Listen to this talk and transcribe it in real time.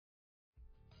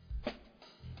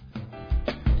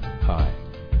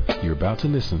about to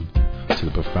listen to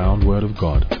the profound Word of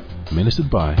God ministered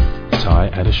by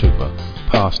Tai Adeshugba,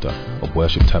 pastor of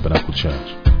Worship Tabernacle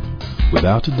Church.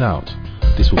 Without a doubt,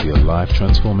 this will be a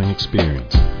life-transforming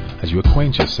experience as you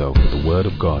acquaint yourself with the Word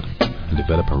of God and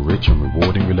develop a rich and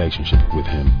rewarding relationship with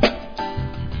Him.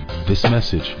 This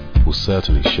message will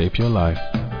certainly shape your life,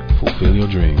 fulfill your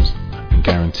dreams, and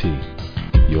guarantee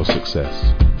your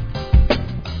success.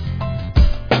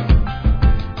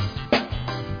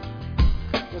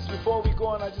 Before we go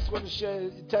on, I just want to share a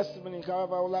testimony.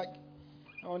 However, I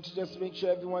want to just make sure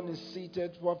everyone is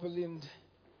seated properly. And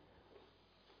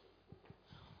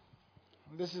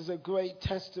this is a great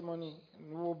testimony,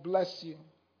 and will bless you.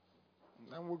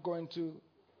 And we'll go into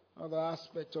other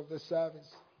aspects of the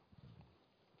service.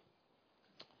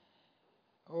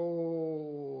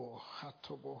 Oh,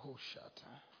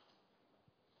 Hatobohoshata.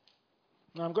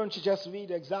 Now I'm going to just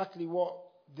read exactly what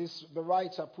the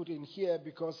writer put in here,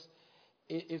 because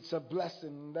it's a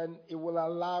blessing. Then it will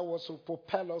allow us to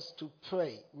propel us to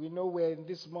pray. We know we're in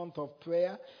this month of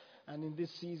prayer and in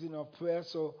this season of prayer,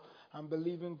 so I'm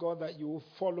believing God that you will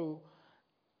follow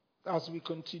as we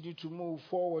continue to move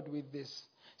forward with this.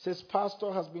 It says,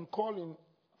 Pastor has been calling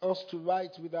us to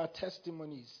write with our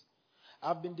testimonies.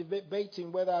 I've been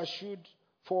debating whether I should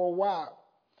for a while.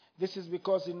 This is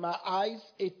because in my eyes,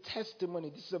 a testimony,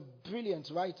 this is a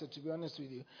brilliant writer, to be honest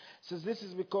with you. It says, this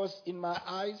is because in my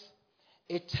eyes,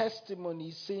 a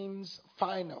testimony seems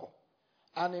final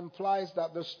and implies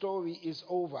that the story is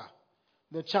over.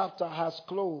 The chapter has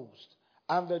closed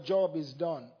and the job is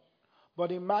done.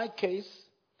 But in my case,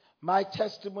 my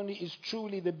testimony is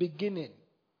truly the beginning.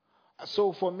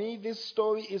 So for me, this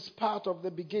story is part of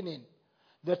the beginning.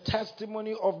 The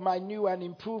testimony of my new and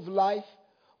improved life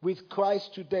with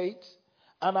Christ to date.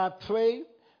 And I pray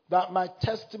that my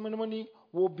testimony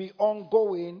will be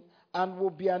ongoing and will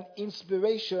be an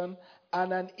inspiration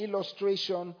and an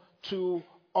illustration to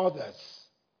others.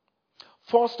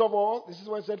 First of all, this is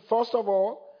what I said. First of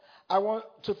all, I want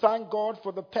to thank God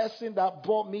for the person that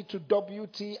brought me to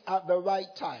WT at the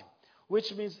right time,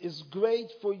 which means it's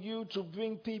great for you to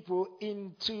bring people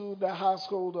into the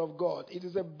household of God. It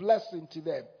is a blessing to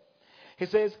them. He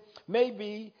says,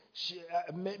 may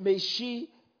she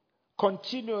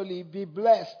continually be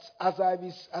blessed as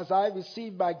I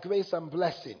receive by grace and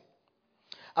blessing.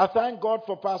 I thank God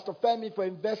for Pastor Femi for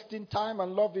investing time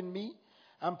and love in me,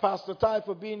 and Pastor Tai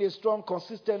for being a strong,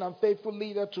 consistent, and faithful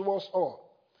leader to us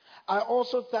all. I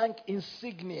also thank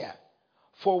Insignia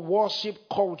for worship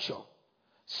culture.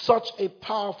 Such a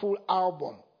powerful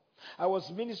album. I was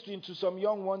ministering to some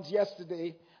young ones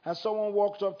yesterday, and someone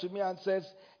walked up to me and says,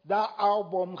 that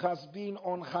album has been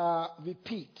on her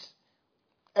repeat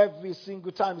every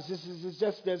single time.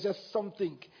 There's just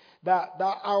something that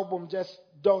album just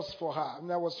does for her.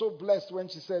 And I was so blessed when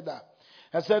she said that.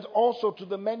 I said also to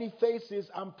the many faces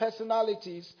and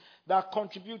personalities that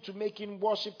contribute to making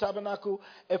Worship Tabernacle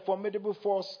a formidable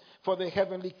force for the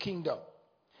heavenly kingdom.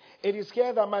 It is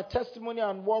here that my testimony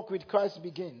and walk with Christ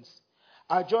begins.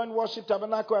 I joined Worship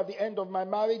Tabernacle at the end of my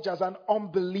marriage as an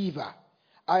unbeliever.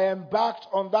 I embarked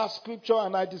on that scripture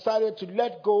and I decided to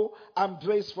let go and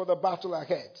brace for the battle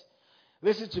ahead.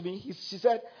 Listen to me. She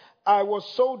said, I was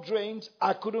so drained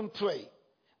I couldn't pray.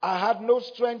 I had no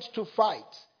strength to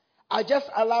fight. I just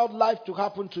allowed life to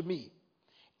happen to me.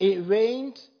 It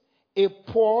rained, it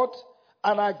poured,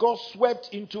 and I got swept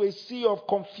into a sea of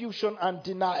confusion and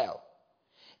denial.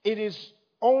 It is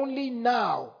only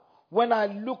now, when I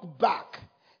look back,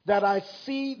 that I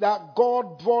see that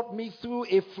God brought me through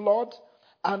a flood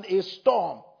and a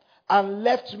storm and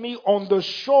left me on the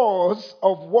shores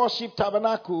of Worship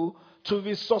Tabernacle to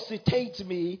resuscitate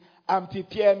me and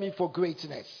prepare me for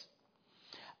greatness.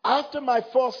 After my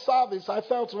first service, I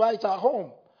felt right at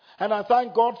home. And I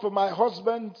thank God for my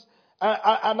husband.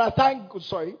 And I thank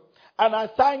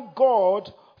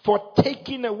God for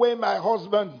taking away my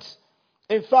husband.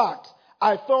 In fact,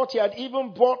 I thought he had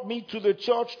even brought me to the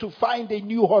church to find a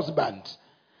new husband.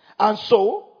 And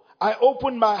so, I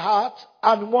opened my heart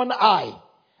and one eye,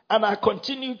 and I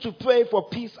continued to pray for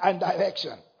peace and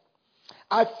direction.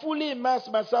 I fully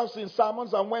immersed myself in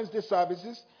sermons and Wednesday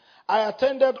services. I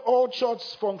attended all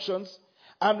church functions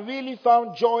and really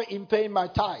found joy in paying my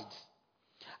tithes.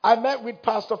 I met with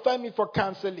Pastor Femi for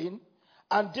counseling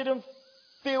and didn't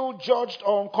feel judged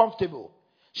or uncomfortable.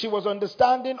 She was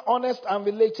understanding, honest, and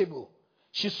relatable.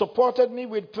 She supported me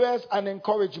with prayers and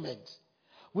encouragement.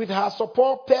 With her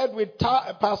support paired with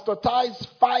Pastor Ty's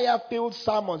fire-filled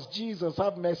sermons, Jesus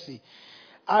have mercy,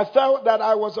 I felt that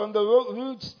I was on the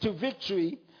route to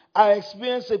victory. I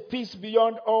experienced a peace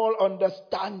beyond all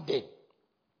understanding.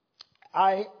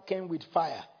 I came with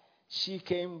fire. she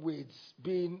came with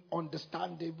being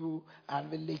understandable and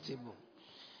relatable.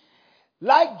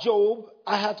 Like Job,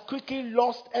 I had quickly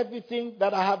lost everything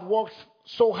that I had worked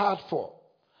so hard for.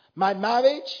 My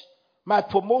marriage, my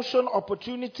promotion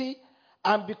opportunity,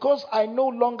 and because I no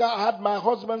longer had my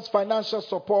husband's financial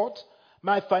support,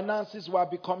 my finances were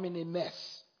becoming a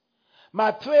mess.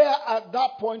 My prayer at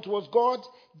that point was, God,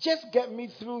 just get me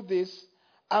through this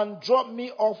and drop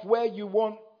me off where you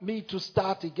want me to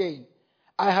start again.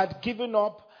 I had given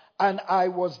up and I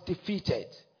was defeated.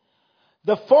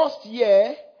 The first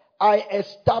year, I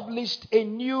established a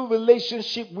new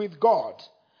relationship with God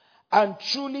and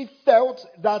truly felt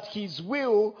that His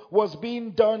will was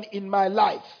being done in my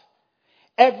life.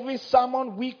 Every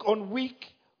sermon week on week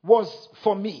was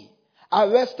for me. I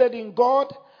rested in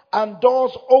God and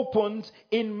doors opened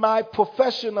in my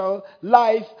professional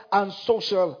life and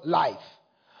social life.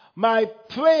 My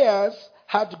prayers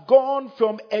had gone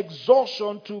from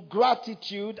exhaustion to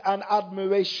gratitude and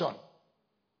admiration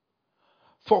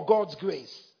for God's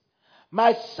grace.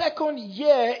 My second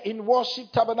year in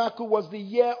Worship Tabernacle was the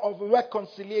year of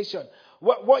reconciliation.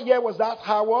 What year was that,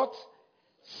 Howard?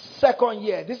 Second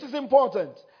year. This is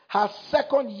important. Her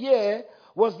second year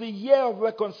was the year of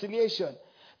reconciliation.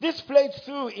 This played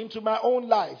through into my own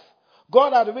life.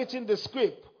 God had written the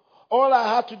script. All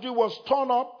I had to do was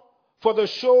turn up for the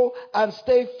show and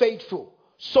stay faithful.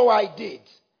 So I did.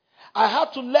 I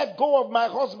had to let go of my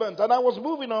husband and I was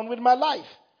moving on with my life.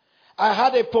 I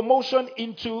had a promotion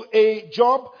into a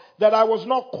job that I was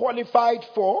not qualified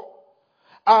for.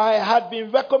 I had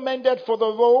been recommended for the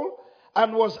role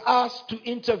and was asked to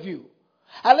interview.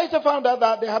 I later found out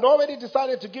that they had already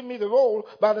decided to give me the role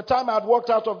by the time I had walked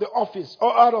out of the office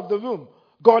or out of the room.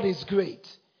 God is great.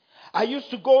 I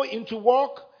used to go into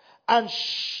work and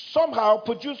somehow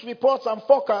produce reports and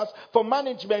forecasts for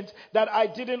management that I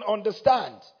didn't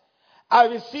understand. I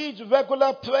received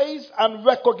regular praise and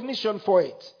recognition for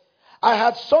it. I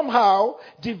had somehow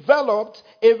developed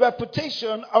a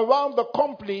reputation around the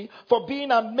company for being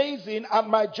amazing at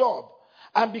my job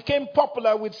and became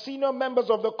popular with senior members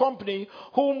of the company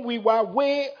who were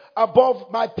way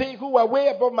above my pay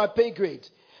grade.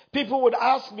 People would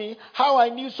ask me how I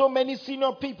knew so many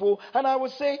senior people, and I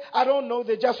would say, I don't know,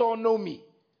 they just all know me.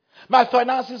 My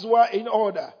finances were in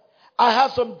order. I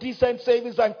had some decent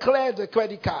savings and cleared the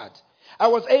credit card. I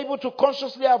was able to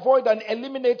consciously avoid and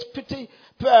eliminate petty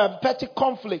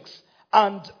conflicts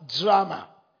and drama.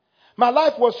 My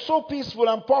life was so peaceful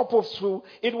and purposeful,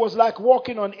 it was like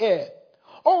walking on air.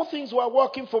 All things were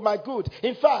working for my good.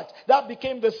 In fact, that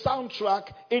became the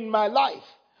soundtrack in my life.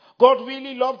 God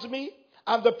really loved me,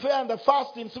 and the prayer and the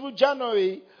fasting through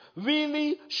January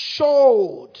really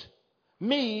showed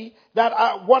me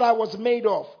that what I was made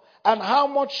of and how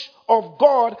much of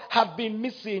God had been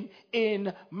missing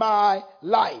in my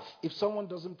life. If someone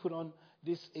doesn't put on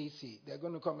this AC, they're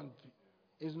going to come and...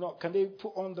 It's not. Can they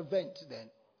put on the vent then?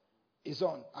 It's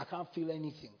on. I can't feel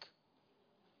anything.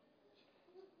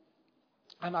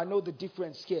 And I know the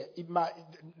difference here.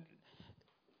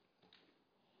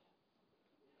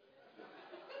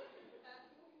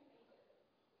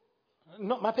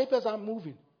 No, my papers aren't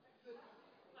moving.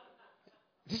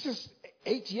 This is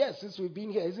 8 years since we've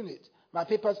been here, isn't it? My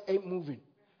papers ain't moving.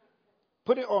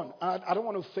 Put it on. I don't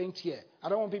want to faint here. I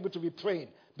don't want people to be praying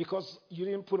because you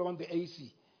didn't put on the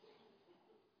AC.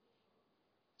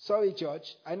 Sorry,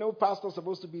 church. I know pastor's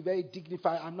supposed to be very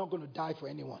dignified. I'm not going to die for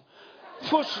anyone.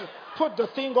 Put the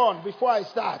thing on before I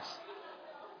start.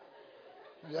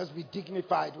 Just be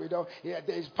dignified.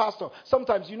 There's pastor.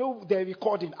 Sometimes, they're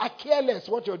recording. I care less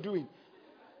what you're doing.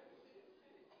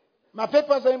 My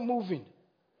papers ain't moving.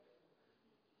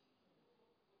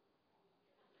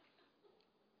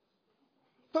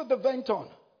 Put the vent on.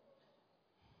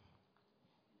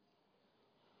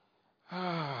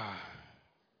 I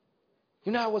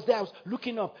was there. I was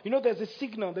looking up. There's a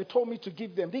signal they told me to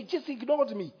give them. They just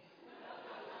ignored me.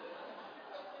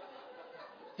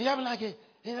 You haven't like it.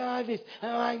 I don't like this. I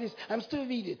don't like this. I'm still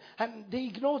reading. And they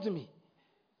ignored me.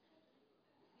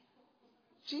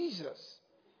 Jesus.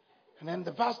 And then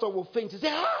the pastor will faint and say,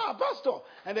 pastor.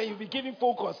 And then you'll be giving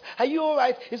focus. Are you all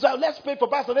right? He said, let's pray for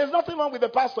pastor. There's nothing wrong with the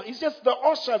pastor. It's just the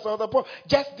ushers or the poor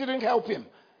just didn't help him.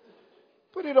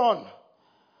 Put it on.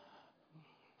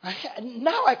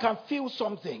 Now I can feel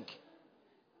something.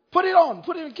 Put it on.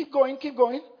 Put it on. Keep going. Keep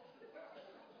going.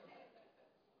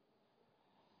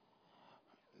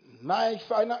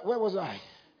 Where was I?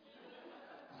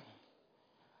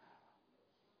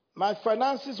 My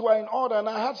finances were in order and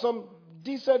I had some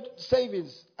decent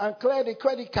savings and cleared a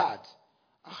credit card.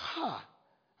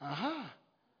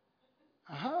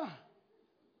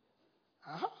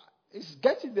 It's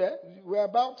getting there. We're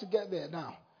about to get there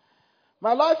now.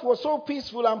 My life was so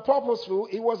peaceful and purposeful.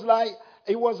 It was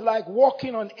like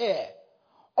walking on air.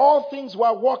 All things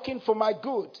were working for my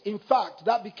good. In fact,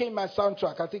 that became my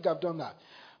soundtrack. I think I've done that.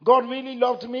 God really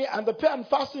loved me, and the prayer and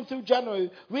fasting through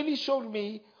January really showed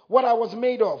me what I was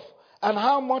made of and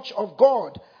how much of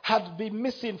God had been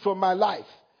missing from my life.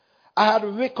 I had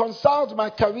reconciled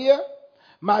my career,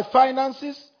 my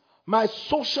finances, my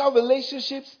social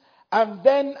relationships, and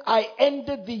then I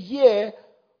ended the year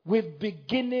with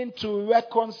beginning to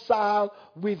reconcile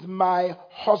with my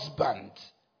husband.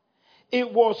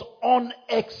 It was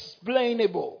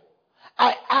unexplainable.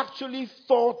 I actually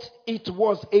thought it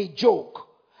was a joke.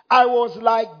 I was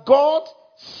like, God,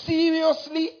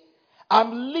 seriously? I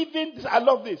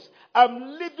love this.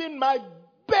 I'm living my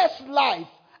best life,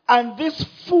 and this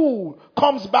fool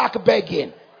comes back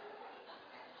begging.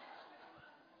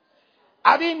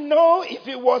 I didn't know if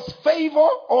it was favor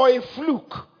or a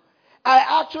fluke.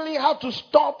 I actually had to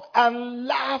stop and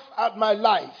laugh at my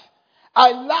life.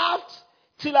 I laughed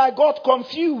till I got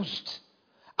confused.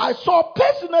 I saw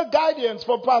personal guidance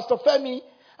from Pastor Femi,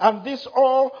 and this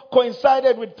all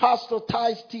coincided with Pastor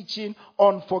Ty's teaching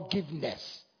on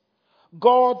forgiveness.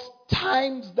 God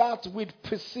timed that with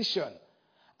precision,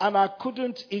 and I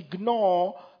couldn't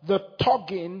ignore the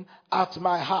tugging at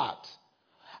my heart.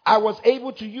 I was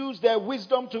able to use their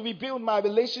wisdom to rebuild my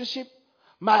relationship.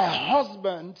 My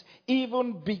husband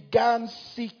even began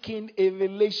seeking a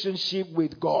relationship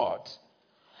with God.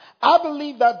 I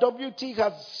believe that WT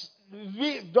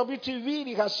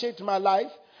really has shaped my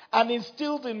life and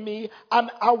instilled in me an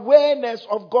awareness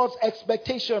of God's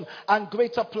expectation and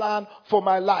greater plan for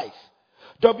my life.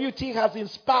 WT has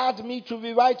inspired me to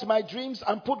rewrite my dreams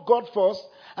and put God first.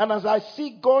 And as I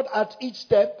seek God at each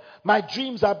step, my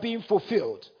dreams are being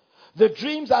fulfilled. The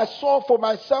dreams I saw for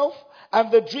myself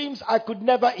and the dreams I could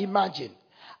never imagine.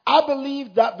 I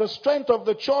believe that the strength of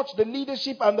the church, the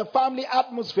leadership, and the family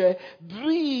atmosphere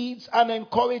breeds and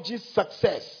encourages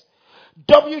success.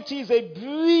 WT is a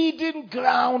breeding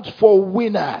ground for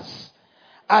winners.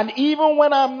 And even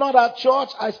when I'm not at church,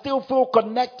 I still feel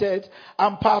connected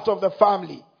and part of the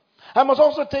family. I must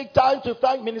also take time to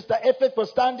thank Minister Efe for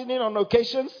standing in on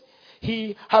occasions.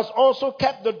 He has also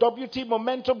kept the WT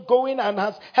momentum going and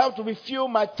has helped refuel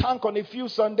my tank on a few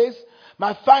Sundays.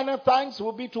 My final thanks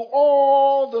will be to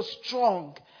all the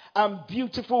strong and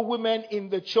beautiful women in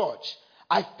the church.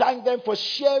 I thank them for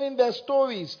sharing their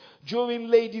stories during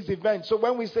ladies' events. So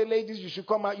when we say ladies, you should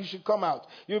come out, you should come out.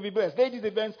 You'll be blessed. Ladies'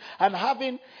 events and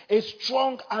having a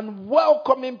strong and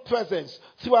welcoming presence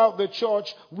throughout the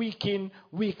church week in,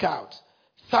 week out.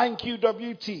 Thank you,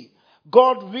 WT.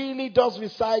 God really does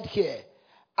reside here.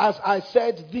 As I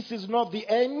said, this is not the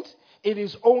end. It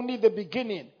is only the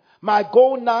beginning. My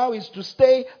goal now is to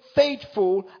stay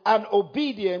faithful and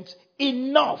obedient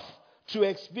enough to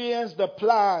experience the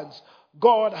plans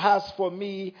God has for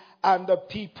me and the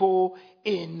people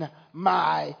in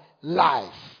my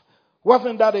life.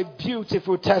 Wasn't that a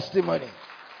beautiful testimony?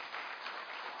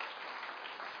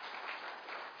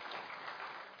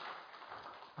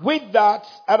 With that,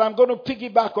 and I'm going to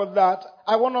piggyback on that,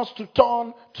 I want us to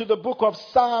turn to the book of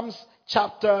Psalms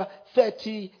chapter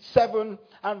 37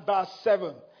 and verse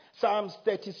 7. Psalms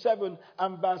 37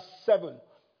 and verse 7.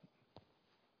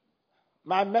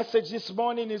 My message this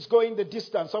morning is going the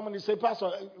distance. Someone will say,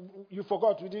 Pastor, you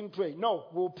forgot, we didn't pray. No,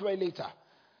 we'll pray later.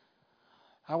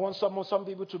 I want some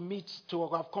people to meet, to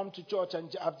have come to church and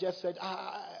I've just said,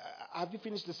 have you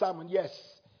finished the sermon? Yes.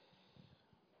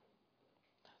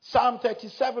 Psalm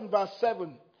 37 verse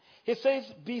 7. He says,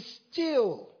 be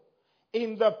still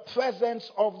in the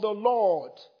presence of the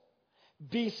Lord.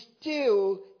 Be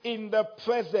still in the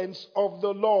presence of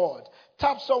the Lord.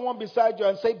 Tap someone beside you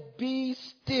and say, be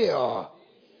still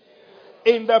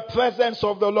in the presence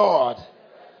of the Lord.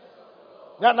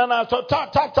 No.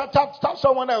 Tap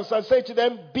someone else and say to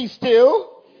them, be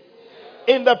still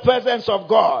in the presence of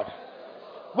God.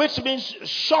 Which means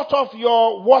shut off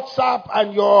your WhatsApp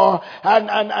and your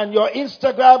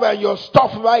Instagram and your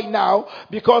stuff right now,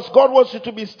 because God wants you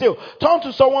to be still. Turn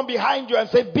to someone behind you and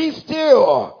say, be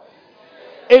still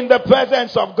in the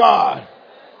presence of God.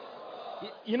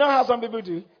 You know how some people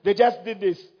do? They just did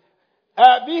this.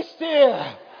 Be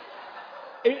still.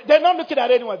 They're not looking at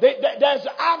anyone. There's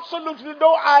absolutely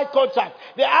no eye contact.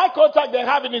 The eye contact they're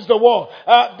having is the wall.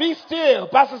 Be still.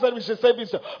 Pastor said we should say be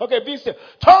still. Okay, be still.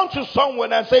 Turn to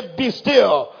someone and say, be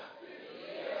still.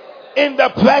 In the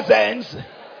presence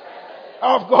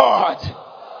of God.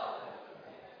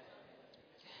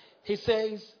 He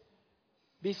says,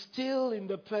 be still in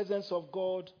the presence of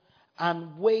God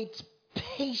and wait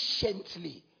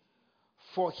patiently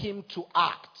for him to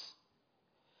act.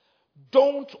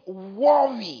 don't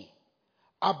worry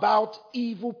about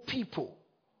evil people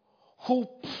who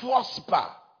prosper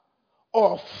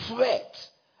or fret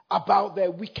about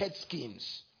their wicked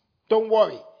schemes. Don't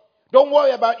worry. Don't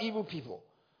worry about evil people.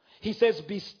 He says,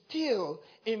 be still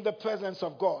in the presence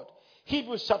of God.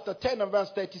 Hebrews chapter 10 and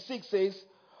verse 36 says,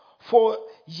 for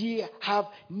ye have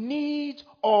need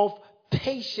of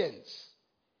patience.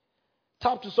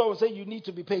 Tap to someone and say, you need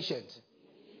to be patient.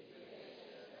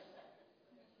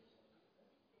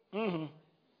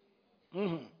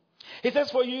 He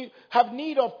says, for you have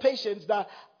need of patience, that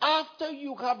after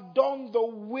you have done the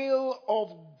will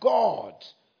of God,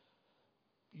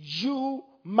 you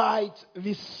might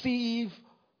receive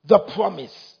the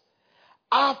promise.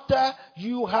 After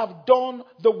you have done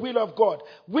the will of God,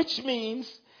 which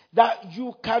means that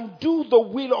you can do the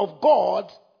will of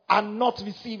God and not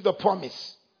receive the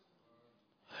promise.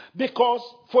 Because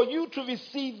for you to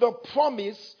receive the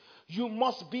promise, you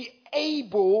must be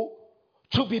able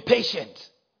to be patient.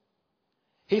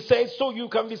 He says, so you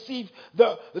can receive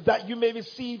that you may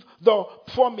receive the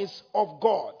promise of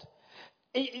God.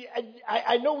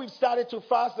 I know we've started to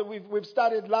fast, and we've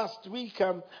started last week,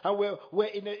 and we're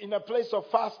in a place of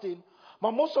fasting.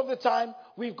 But most of the time,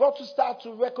 we've got to start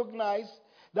to recognize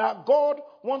that God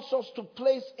wants us to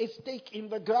place a stake in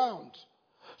the ground,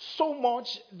 so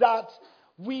much that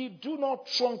we do not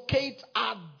truncate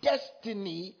our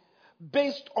destiny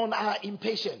based on our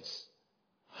impatience.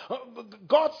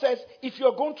 God says if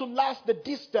you're going to last the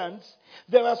distance,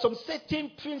 there are some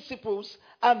certain principles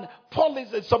and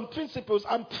policies, some principles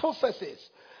and processes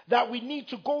that we need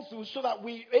to go through so that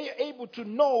we are able to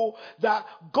know that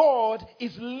God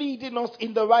is leading us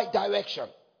in the right direction.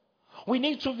 We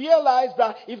need to realize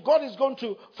that if God is going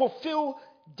to fulfill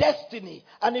destiny,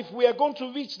 and if we are going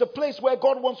to reach the place where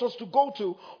God wants us to go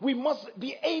to, we must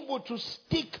be able to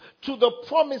stick to the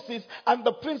promises and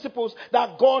the principles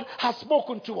that God has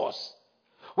spoken to us.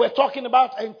 We're talking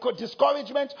about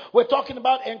discouragement. We're talking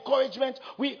about encouragement.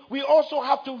 We also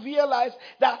have to realize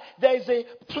that there is a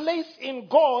place in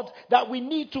God that we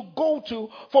need to go to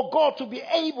for God to be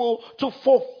able to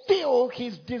fulfill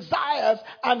his desires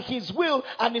and his will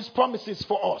and his promises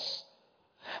for us.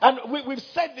 And we've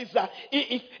said this, that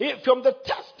if from the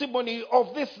testimony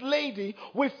of this lady,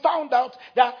 we found out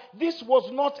that this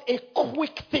was not a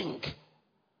quick thing.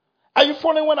 Are you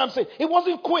following what I'm saying? It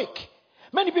wasn't quick.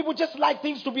 Many people just like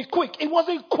things to be quick. It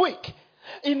wasn't quick.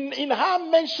 In her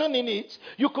mentioning it,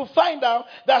 you could find out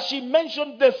that she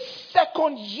mentioned the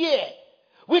second year,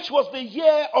 which was the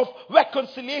year of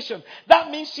reconciliation.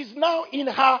 That means she's now in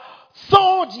her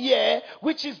third year,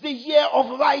 which is the year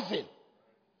of rising.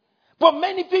 But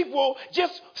many people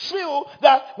just feel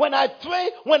that when I pray,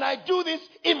 when I do this,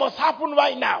 it must happen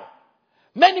right now.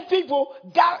 Many people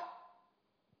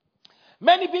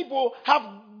have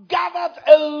gathered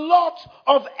a lot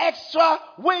of extra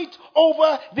weight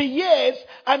over the years,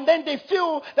 and then they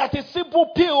feel that a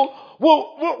simple pill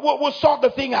will sort the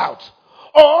thing out.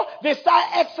 Or they start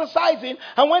exercising,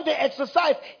 and when they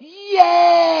exercise,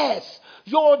 yes,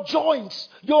 your joints,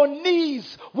 your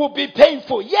knees will be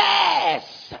painful.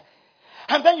 Yes!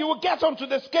 And then you will get onto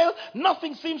the scale.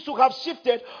 Nothing seems to have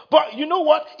shifted. But you know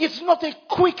what? It's not a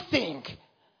quick thing.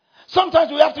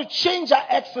 Sometimes we have to change our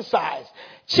exercise,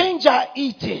 change our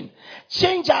eating,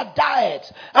 change our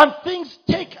diet. And things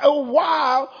take a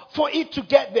while for it to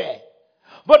get there.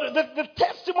 But the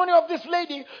testimony of this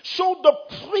lady showed the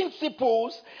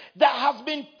principles that has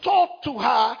been taught to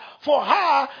her for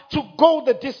her to go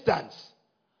the distance.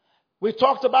 We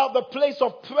talked about the place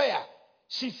of prayer.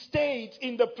 She stayed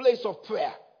in the place of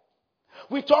prayer.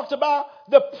 We talked about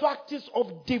the practice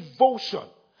of devotion.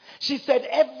 She said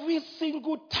every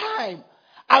single time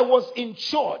I was in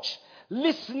church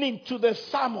listening to the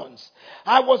sermons,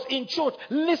 I was in church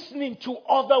listening to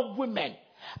other women,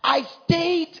 I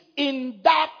stayed in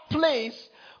that place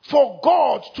for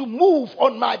God to move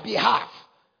on my behalf.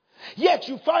 Yet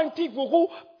you find people who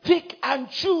pick and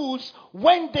choose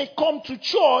when they come to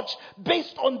church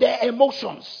based on their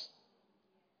emotions.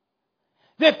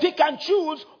 They pick and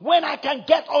choose when I can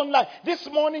get online. This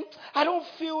morning, I don't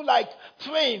feel like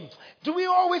praying. Do we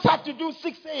always have to do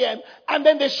 6 a.m. and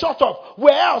then they shut off?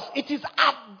 Where else? It is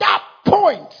at that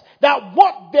point that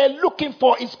what they're looking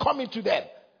for is coming to them.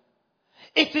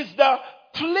 It is the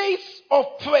place of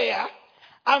prayer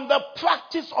and the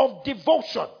practice of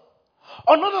devotion.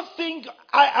 Another thing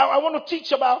I want to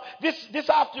teach about this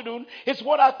afternoon is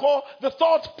what I call the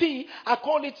third P. I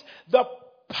call it the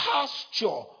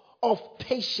pasture of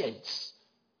patience.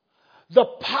 The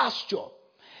pasture.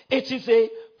 It is a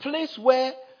place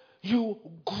where you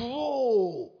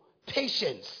grow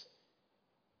patience.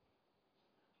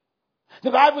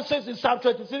 The Bible says in Psalm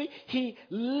 23, he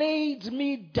laid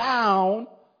me down,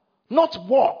 not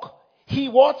walk. He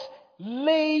what?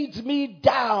 Laid me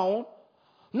down,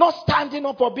 not standing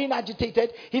up or being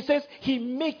agitated. He says, he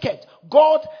maketh.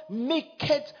 God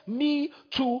maketh me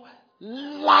to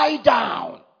lie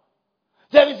down.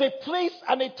 There is a place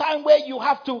and a time where you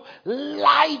have to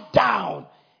lie down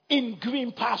in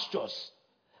green pastures.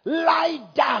 Lie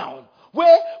down.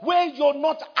 Where you're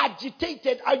not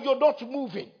agitated and you're not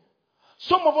moving.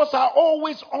 Some of us are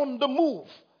always on the move.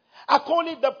 I call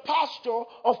it the pasture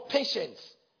of patience.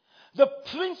 The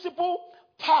principal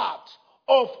part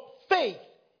of faith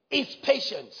is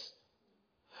patience.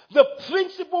 The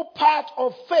principal part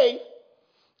of faith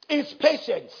is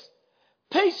patience.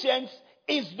 Patience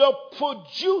is the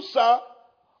producer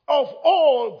of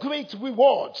all great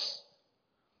rewards.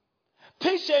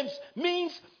 Patience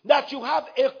means that you have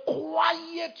a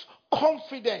quiet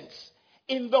confidence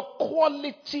in the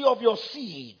quality of your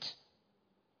seed.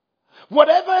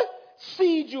 Whatever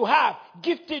seed you have,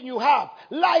 gifting you have,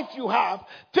 life you have,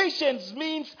 patience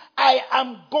means I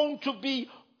am going to be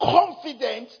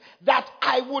confident that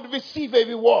I would receive a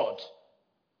reward.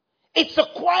 It's a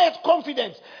quiet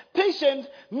confidence. Patience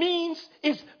means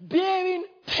is bearing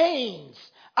pains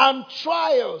and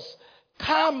trials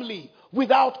calmly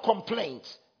without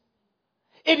complaint.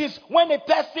 It is when a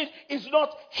person is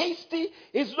not hasty,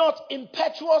 is not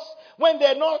impetuous, when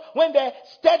they're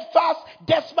steadfast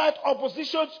despite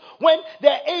oppositions, when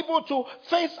they're able to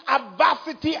face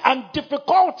adversity and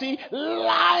difficulty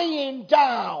lying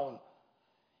down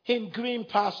in green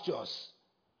pastures.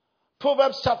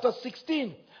 Proverbs chapter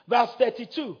 16, verse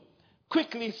 32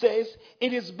 quickly says,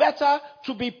 it is better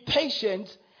to be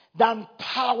patient than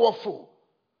powerful.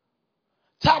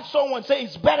 Tap someone, say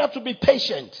it's better to be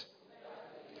patient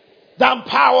than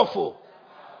powerful.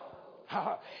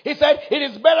 He said, it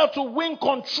is better to win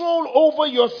control over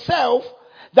yourself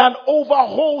than over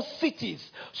whole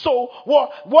cities. So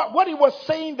what he was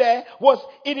saying there was,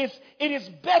 it is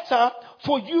better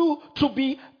for you to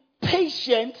be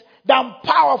patient than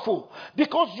powerful,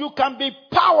 because you can be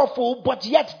powerful but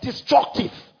yet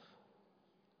destructive.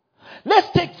 Let's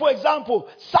take, for example,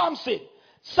 Samson.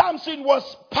 Samson was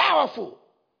powerful.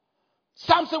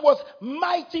 Samson was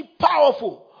mighty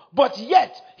powerful, but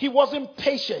yet he wasn't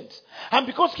patient. And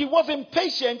because he wasn't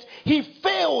patient, he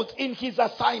failed in his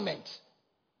assignment.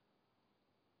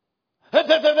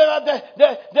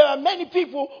 There are many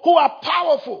people who are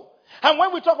powerful. And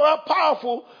when we talk about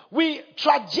powerful, we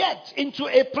traject into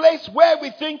a place where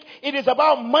we think it is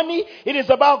about money, it is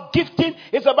about gifting,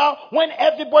 it's about when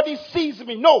everybody sees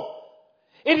me. No.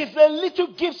 It is the little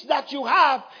gifts that you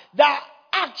have that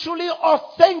actually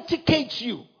authenticates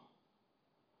you.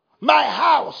 My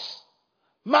house,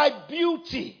 my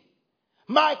beauty,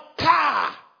 my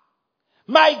car,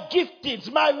 my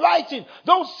giftings, my writing,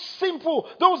 those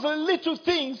little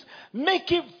things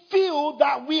make it feel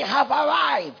that we have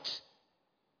arrived.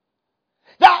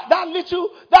 That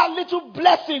little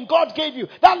blessing God gave you,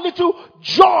 that little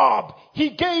job He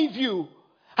gave you,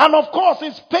 and of course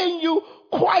it's paying you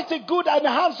quite a good and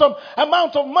handsome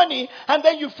amount of money, and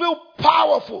then you feel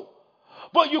powerful.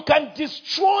 But you can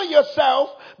destroy yourself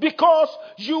because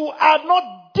you are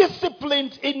not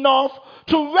disciplined enough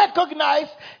to recognize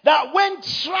that when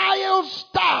trials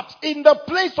start in the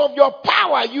place of your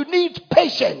power, you need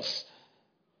patience.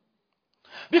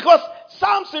 Because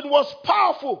Samson was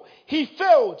powerful. He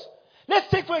failed. Let's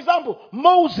take, for example,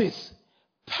 Moses.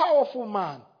 Powerful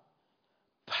man.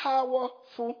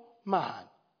 Powerful man.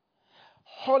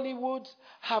 Hollywood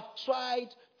have tried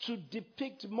to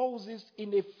depict Moses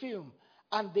in a film,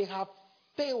 and they have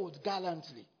failed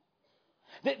gallantly.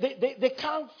 They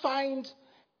can't find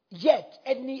yet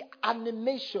any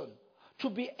animation to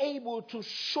be able to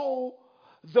show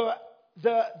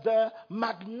the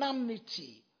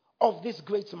magnanimity of this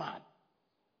great man.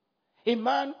 A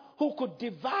man who could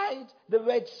divide the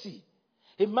Red Sea.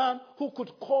 A man who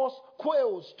could cause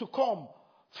quails to come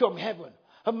from heaven.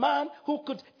 A man who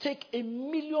could take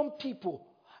 1 million people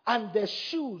and their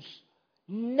shoes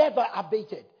never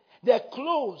abated. Their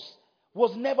clothes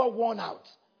was never worn out.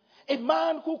 A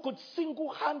man who could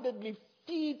single-handedly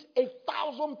feed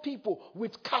 1,000 people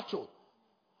with cattle.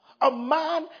 A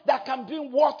man that can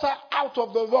bring water out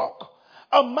of the rock.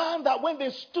 A man that when they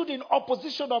stood in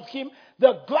opposition of him,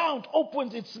 the ground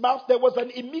opened its mouth. There was an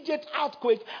immediate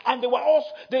earthquake, and they all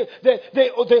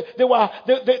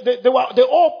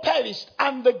perished,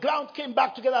 and the ground came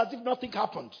back together as if nothing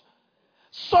happened.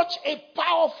 Such a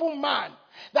powerful man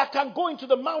that can go into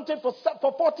the mountain for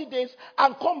 40 days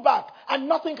and come back, and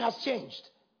nothing has changed.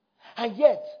 And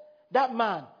yet, that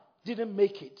man didn't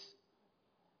make it.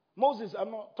 Moses,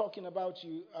 I'm not talking about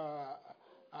you.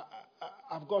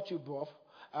 I've got you, bro.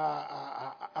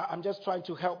 I'm just trying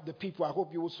to help the people. I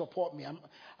hope you will support me.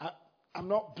 I'm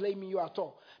not blaming you at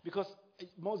all. Because,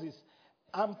 Moses,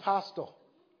 I'm pastor.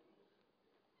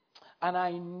 And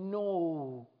I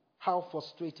know how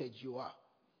frustrated you are.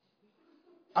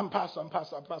 I'm pastor.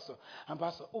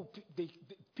 Oh,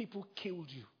 people killed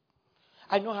you.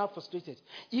 I know how frustrated.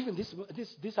 Even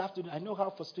this afternoon, I know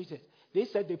how frustrated. They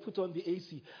said they put on the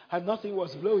AC and nothing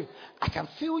was blowing. I can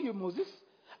feel you, Moses.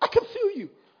 I can feel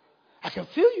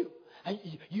you. And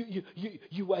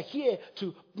you were here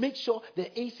to make sure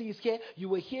the AC is here. You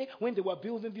were here when they were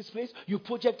building this place. You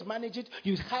project manage it.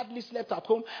 You hardly slept at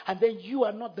home. And then you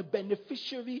are not the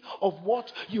beneficiary of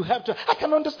what you have to. I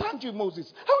can understand you,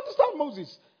 Moses. I understand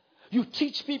Moses. You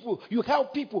teach people. You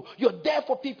help people. You're there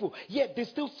for people. Yet they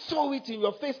still throw it in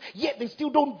your face. Yet they still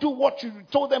don't do what you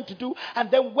told them to do. And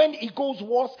then when it goes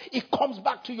worse, it comes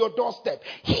back to your doorstep.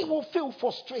 He will feel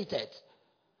frustrated.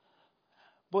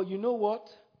 But you know what?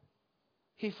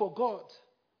 He forgot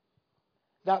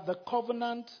that the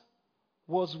covenant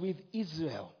was with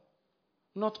Israel,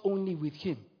 not only with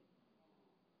him.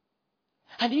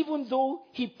 And even though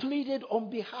he pleaded on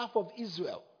behalf of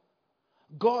Israel,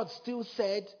 God still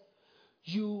said,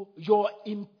 your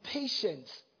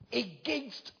impatience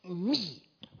against me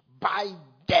by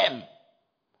them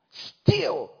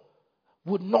still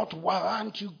would not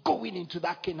warrant you going into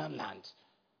that Canaan land.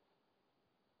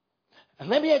 And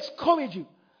let me encourage you.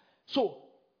 So,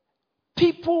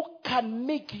 people can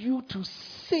make you to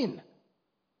sin.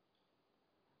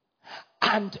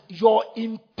 And your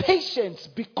impatience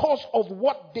because of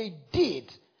what they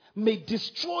did may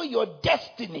destroy your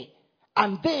destiny.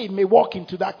 And they may walk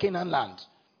into that Canaan land.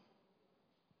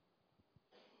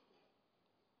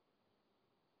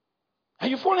 Are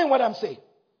you following what I'm saying?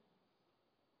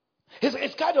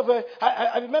 It's kind of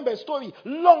I remember a story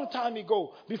long time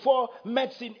ago before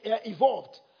medicine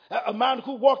evolved. A man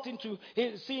who walked into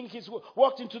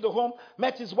the home,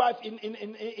 met his wife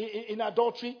in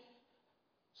adultery,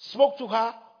 spoke to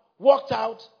her, walked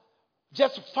out,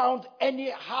 just found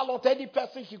any harlot, any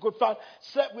person he could find,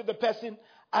 slept with the person,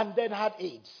 and then had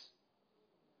AIDS.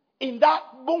 In that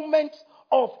moment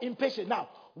of impatience. Now,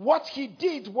 what he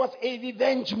did was a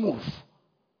revenge move.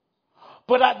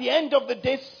 But at the end of the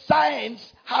day, science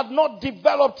had not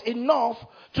developed enough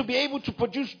to be able to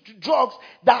produce drugs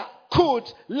that could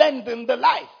lend him the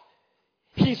life.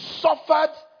 He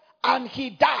suffered and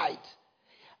he died.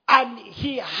 And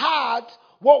he had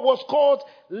what was called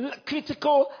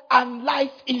critical and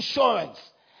life insurance.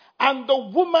 And the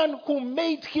woman who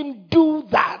made him do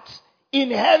that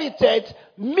inherited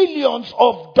millions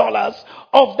of dollars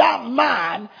of that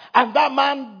man, and that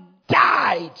man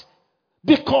died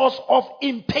because of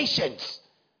impatience.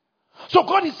 So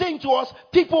God is saying to us,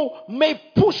 people may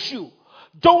push you.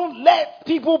 Don't let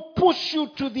people push you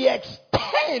to the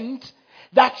extent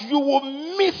that you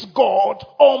will miss God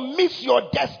or miss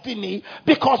your destiny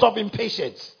because of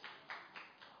impatience.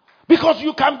 Because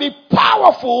you can be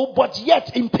powerful but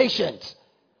yet impatient.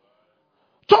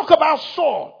 Talk about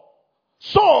Saul.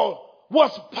 Saul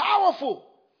was powerful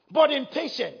but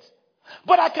impatient.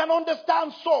 But I can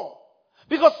understand Saul.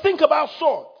 Because think about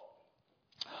Saul.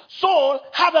 Saul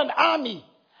had an army,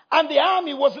 and the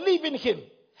army was leaving him.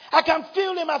 I can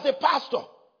feel him as a pastor.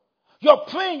 You're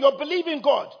praying, you're believing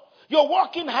God, you're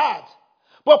working hard,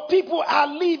 but people are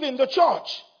leaving the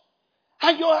church.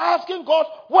 And you're asking God,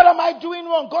 what am I doing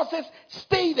wrong? God says,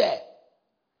 stay there.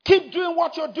 Keep doing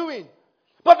what you're doing.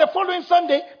 But the following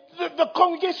Sunday, the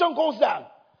congregation goes down.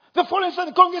 The following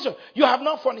Sunday, congregation, you have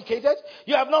not fornicated,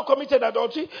 you have not committed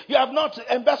adultery, you have not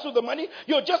embezzled the money,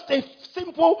 you're just a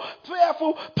simple,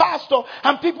 prayerful pastor,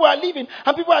 and people are leaving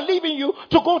you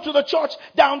to go to the church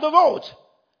down the road.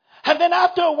 And then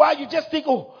after a while, you just think,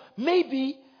 oh,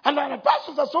 maybe, and the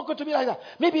pastors are so good to me like that,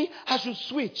 maybe I should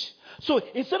switch. So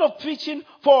instead of preaching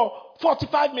for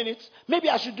 45 minutes, maybe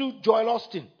I should do Joel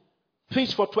Austin.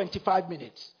 Preach for 25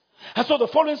 minutes. And so the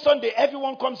following Sunday,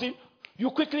 everyone comes in. You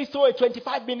quickly throw a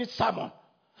 25-minute sermon.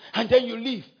 And then you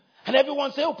leave. And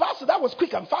everyone say, oh, Pastor, that was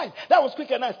quick and fine. That was quick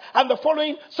and nice. And the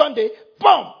following Sunday,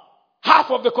 boom,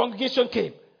 half of the congregation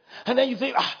came. And then you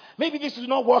say, maybe this is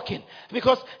not working.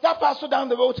 Because that pastor down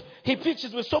the road, he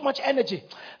preaches with so much energy.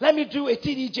 Let me do a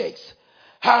T.D. Jakes.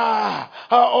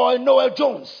 Or a Noel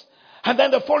Jones. And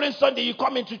then the following Sunday, you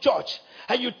come into church.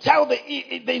 And you tell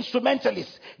the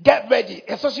instrumentalists, get ready,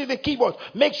 especially the keyboard.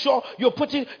 Make sure you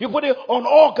put it on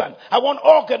organ. I want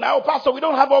organ. Now, Pastor, we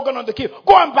don't have organ on the keyboard.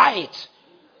 Go and buy it.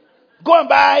 Go and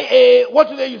buy what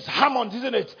do they use? Hammond,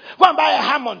 isn't it? Go and buy a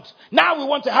Hammond. Now we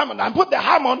want a Hammond. And put the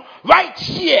Hammond right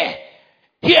here.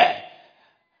 Here.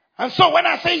 And so when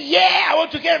I say, yeah, I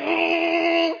want to get...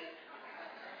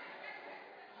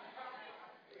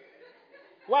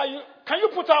 Can you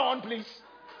put her on, please?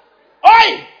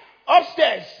 Oi!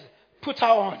 Upstairs. Put her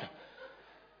on.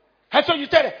 And so you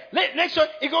tell her, next one,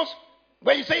 it goes,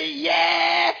 when you say,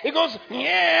 yeah, it goes,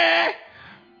 yeah.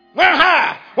 Well,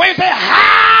 ha. When you say,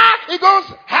 ha, it goes,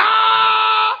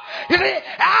 ha. You say,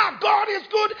 God is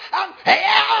good. And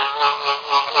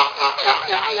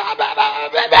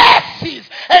mercies.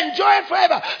 Enjoy it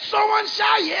forever. Someone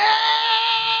shout, yeah.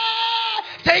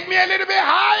 Take me a little bit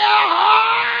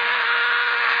higher.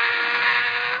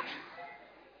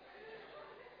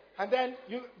 And then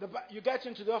you get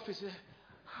into the office.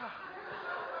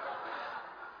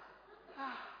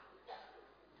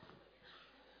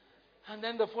 And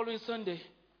then the following Sunday,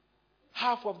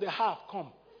 half of the half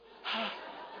come.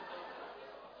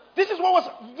 This is what was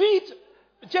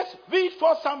just read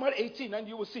 1 Samuel 18 and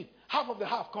you will see. Half of the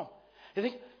half come. You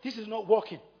think, this is not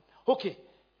working. Okay,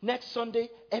 next Sunday,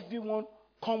 everyone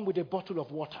come with a bottle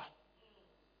of water.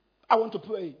 I want to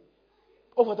pray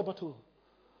over the bottle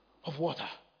of water.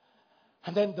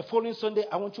 And then the following Sunday,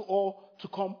 I want you all to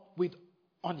come with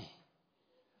honey.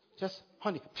 Just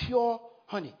honey, pure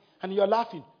honey. And you're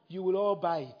laughing. You will all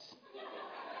buy it.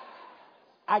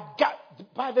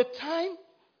 By the time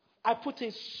I put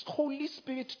a Holy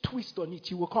Spirit twist on it,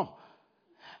 you will come.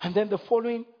 And then the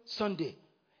following Sunday,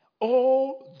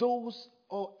 all those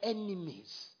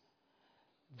enemies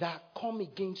that come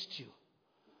against you,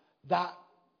 that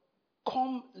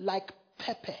come like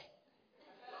pepper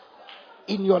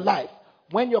in your life.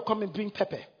 When you're coming, bring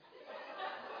pepper.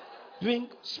 Bring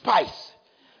spice.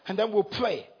 And then we'll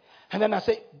pray. And then I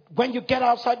say, when you get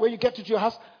outside, when you get to your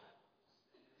house,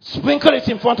 sprinkle it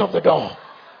in front of the door.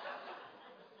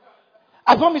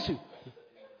 I promise you.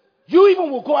 You even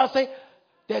will go and say,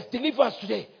 there's deliverance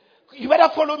today. You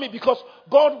better follow me because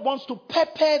God wants to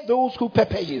pepper those who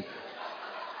pepper you.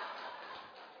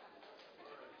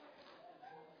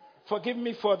 Forgive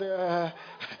me for the...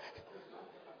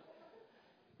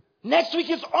 Next week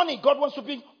is honey. God wants to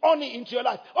bring honey into your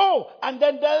life. Oh, and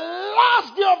then the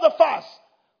last day of the fast,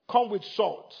 come with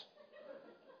salt.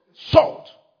 Salt.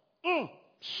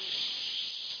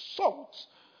 Salt.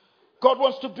 God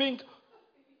wants to bring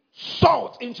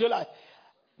salt into your life.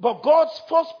 But God's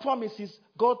first promise is,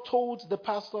 God told the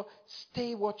pastor,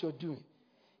 stay what you're doing.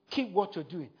 Keep what you're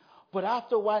doing. But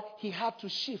after a while, he had to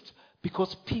shift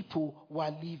because people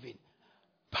were leaving.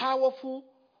 Powerful,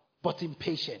 but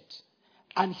impatient.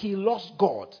 And he lost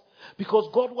God because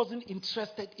God wasn't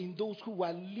interested in those who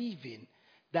were leaving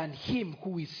than him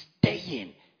who is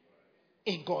staying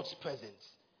in God's presence.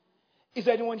 Is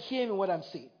anyone hearing what I'm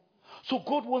saying? So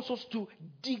God wants us to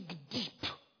dig deep.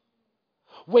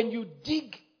 When you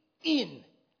dig in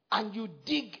and you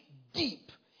dig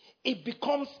deep, it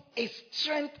becomes a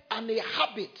strength and a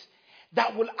habit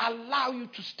that will allow you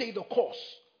to stay the course.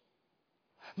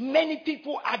 Many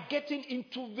people are getting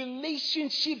into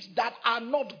relationships that are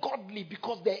not godly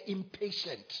because they're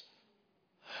impatient.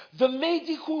 The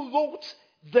lady who wrote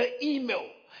the email,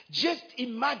 just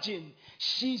imagine,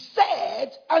 she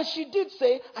said, and she did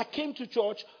say, I came to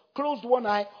church, closed one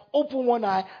eye, opened one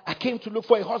eye, I came to look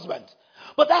for a husband.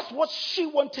 But that's what she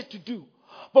wanted to do.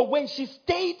 But when she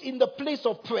stayed in the place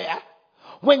of prayer,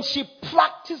 when she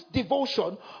practiced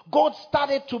devotion, God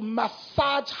started to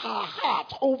massage her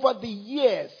heart over the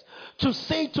years to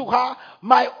say to her,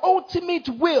 my ultimate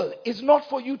will is not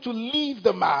for you to leave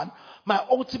the man. My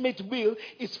ultimate will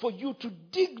is for you to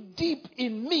dig deep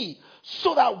in me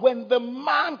so that when the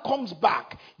man comes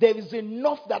back, there is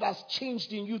enough that has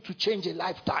changed in you to change a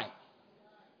lifetime.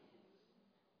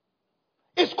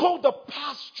 It's called the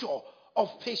pasture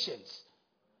of patience.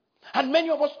 And many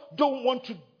of us don't want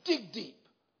to dig deep.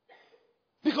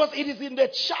 Because it is in the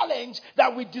challenge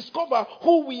that we discover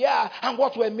who we are and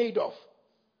what we're made of.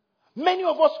 Many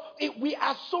of us, we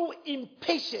are so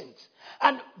impatient.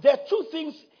 And there are two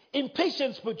things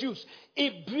impatience produces.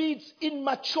 It breeds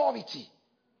immaturity.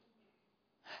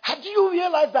 Have you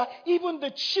realized that even the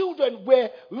children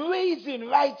we're raising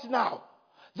right now,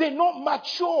 they're not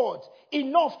matured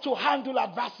enough to handle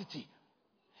adversity.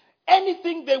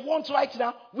 Anything they want right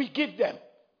now, we give them.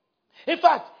 In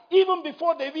fact, even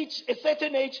before they reach a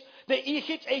certain age, they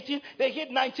hit 18, they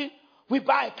hit 19, we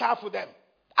buy a car for them.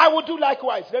 I will do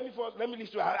likewise. Let me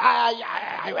listen to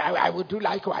I will do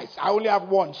likewise. I only have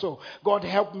one, so God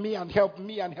help me and help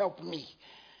me and help me.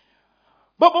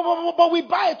 But we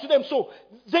buy it to them, so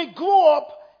they grow up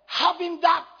having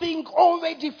that thing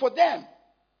already for them.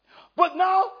 But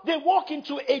now they walk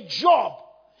into a job,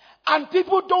 and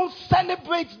people don't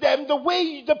celebrate them the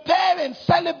way the parents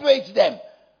celebrate them.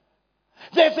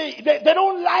 They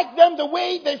don't like them the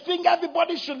way they think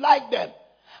everybody should like them.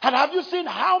 And have you seen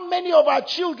how many of our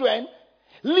children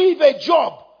leave a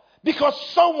job because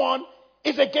someone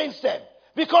is against them?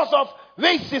 Because of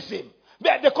racism.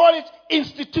 They call it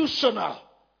institutional.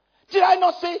 Did I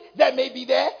not say they may be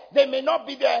there, they may not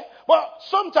be there? Well,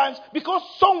 sometimes because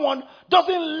someone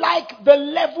doesn't like the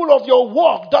level of your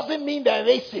work doesn't mean they're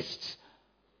racist.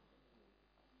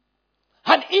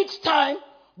 And each time,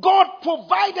 God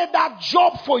provided that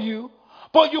job for you,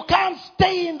 but you can't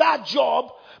stay in that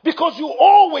job because you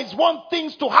always want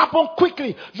things to happen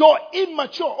quickly. You're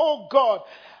immature. Oh God.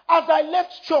 As I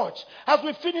left church, as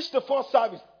we finished the first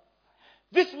service,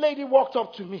 this lady walked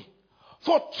up to me.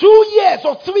 For 2 years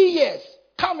or 3 years,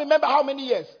 can't remember how many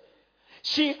years,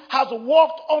 she has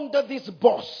worked under this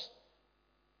boss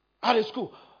at a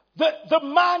school. The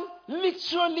man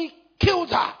literally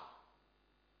killed her.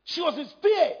 She was his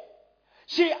PA.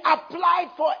 She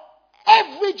applied for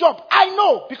every job. I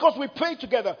know because we prayed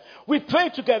together.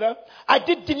 I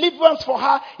did deliverance for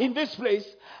her in this place.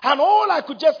 And all I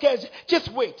could just get is,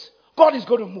 just wait. God is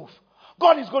going to move.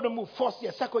 God is going to move. First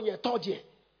year, second year, third year.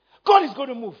 God is going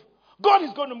to move. God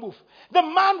is going to move. The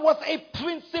man was a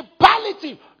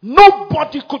principality.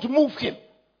 Nobody could move him.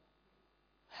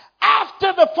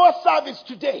 After the first service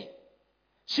today,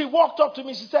 she walked up to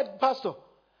me. She said, Pastor,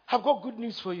 I've got good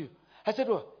news for you. I said,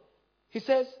 what? He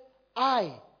says,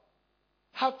 I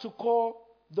have to call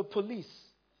the police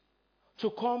to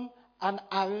come and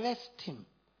arrest him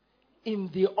in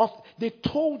the office. They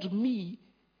told me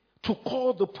to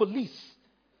call the police.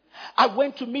 I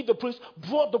went to meet the police,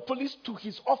 brought the police to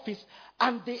his office,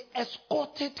 and they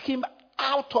escorted him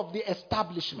out of the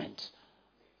establishment.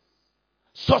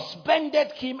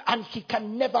 Suspended him, and he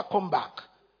can never come back.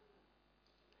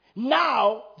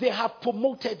 Now they have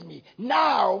promoted me.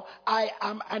 Now I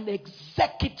am an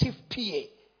executive PA.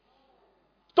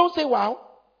 Don't say wow.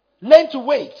 Learn to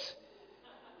wait.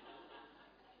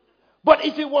 But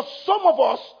if it was some of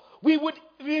us, we would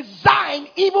resign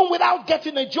even without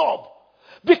getting a job.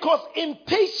 Because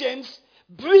impatience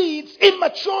breeds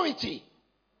immaturity.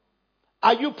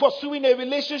 Are you pursuing a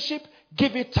relationship?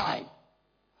 Give it time.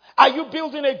 Are you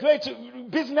building a great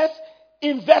business?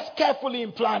 Invest carefully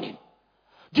in planning.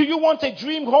 Do you want a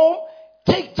dream home?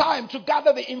 Take time to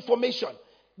gather the information.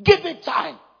 Give it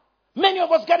time. Many of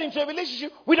us get into a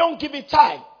relationship, we don't give it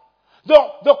time.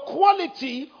 The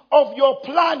quality of your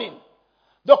planning,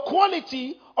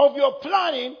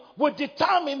 will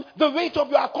determine the rate of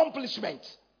your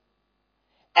accomplishment.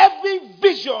 Every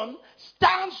vision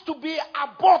stands to be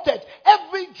aborted.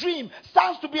 Every dream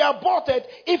stands to be aborted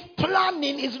if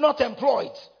planning is not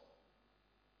employed.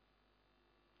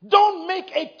 Don't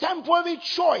make a temporary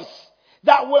choice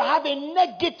that will have a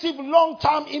negative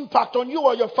long-term impact on you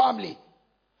or your family.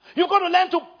 You've got to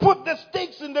learn to put the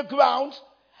stakes in the ground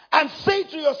and say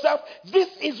to yourself, this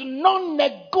is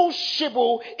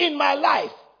non-negotiable in my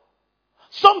life.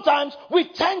 Sometimes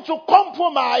we tend to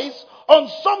compromise on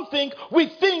something we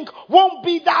think won't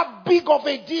be that big of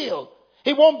a deal.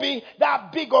 It won't be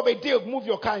that big of a deal. Move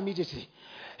your car immediately.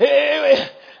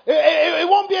 It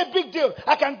won't be a big deal.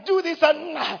 I can do this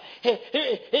and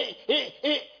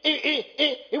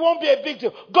it won't be a big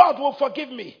deal. God will forgive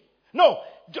me. No,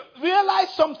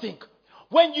 realize something.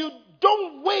 When you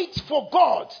don't wait for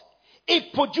God,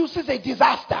 it produces a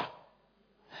disaster.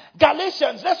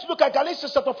 Galatians, let's look at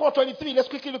Galatians chapter 4:23. Let's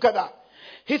quickly look at that.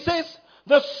 He says,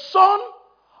 the son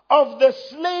of the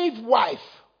slave wife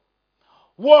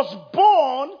was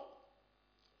born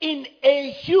in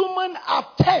a human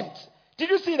attempt. Did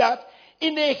you see that?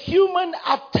 In a human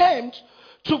attempt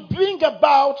to bring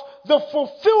about the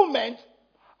fulfillment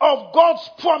of God's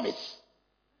promise.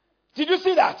 Did you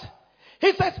see that?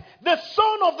 He says, the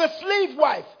son of the slave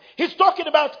wife. He's talking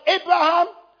about Abraham,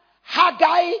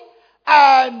 Haggai,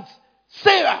 and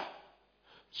Sarah.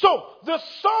 So, the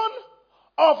son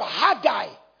of Haggai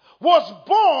was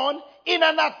born in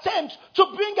an attempt to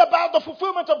bring about the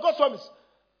fulfillment of God's promise.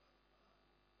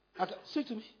 Say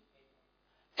to me.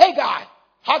 Haggai,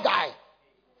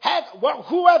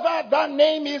 whoever that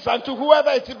name is and to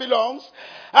whoever it belongs,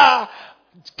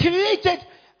 created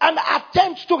an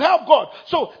attempt to help God.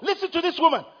 So listen to this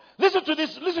woman. Listen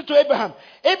to Abraham.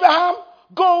 Abraham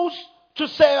goes to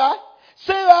Sarah.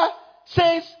 Sarah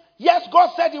says, yes, God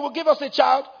said he will give us a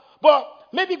child, but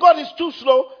maybe God is too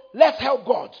slow. Let's help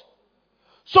God.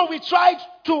 So we tried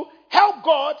to help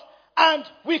God and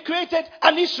we created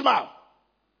an Ishmael.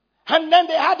 And then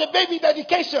they had a baby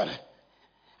dedication.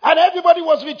 And everybody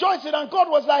was rejoicing and God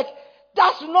was like,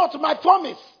 that's not my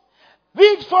promise.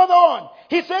 Read further on.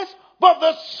 He says, but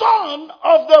the son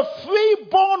of the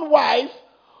freeborn wife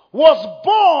was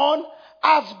born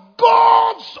as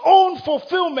God's own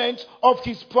fulfillment of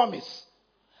his promise.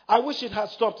 I wish it had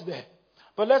stopped there.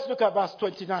 But let's look at verse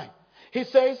 29. He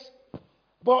says,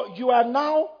 but you are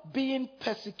now being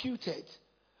persecuted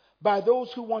by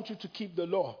those who want you to keep the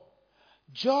law,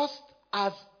 just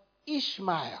as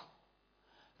Ishmael,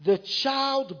 the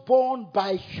child born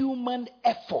by human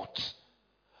effort,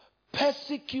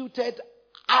 persecuted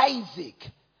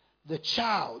Isaac, the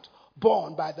child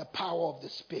born by the power of the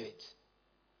Spirit.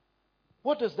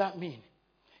 What does that mean?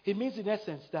 It means in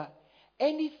essence that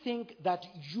anything that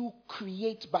you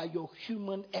create by your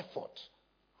human effort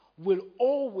will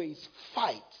always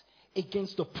fight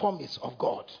against the promise of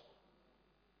God.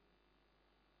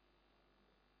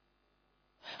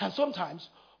 And sometimes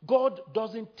God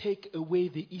doesn't take away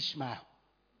the Ishmael.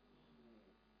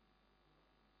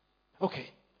 Okay,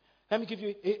 let me give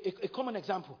you a common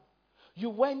example. You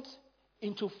went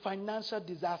into financial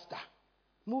disaster.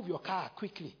 Move your car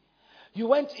quickly. You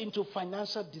went into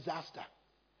financial disaster.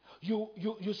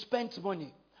 You spent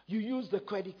money. You used the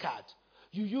credit card.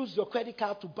 You used your credit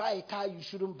card to buy a car you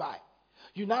shouldn't buy.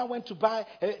 You now went to buy,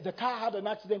 the car had an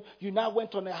accident. You now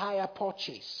went on a higher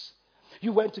purchase.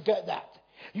 You went to get that.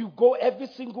 You go every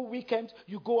single weekend,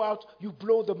 you go out, you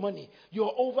blow the money.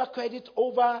 You're over credit,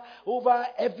 over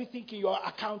everything in your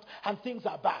account, and things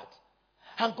are bad.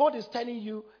 And God is telling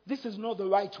you, this is not the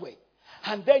right way.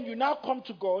 And then you now come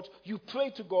to God, you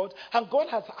pray to God, and God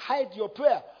has heard your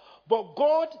prayer. But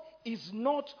God is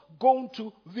not going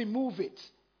to remove it.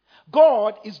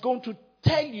 God is going to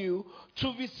tell you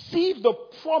to receive the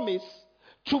promise,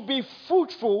 to be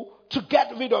fruitful, to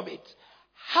get rid of it.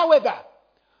 However,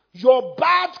 your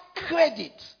bad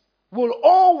credit will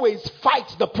always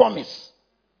fight the promise.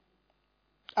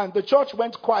 And the church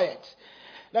went quiet.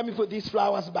 Let me put these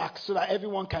flowers back so that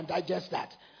everyone can digest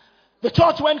that. The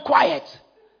church went quiet.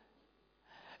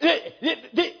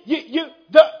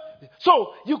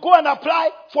 So you go and apply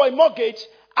for a mortgage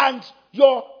and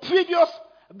your previous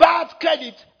bad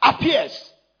credit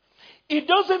appears. It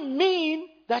doesn't mean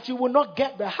that you will not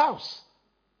get the house.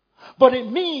 But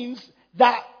it means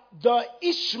that the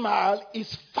Ishmael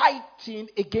is fighting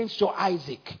against your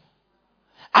Isaac.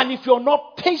 And if you're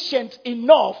not patient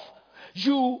enough,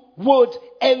 you would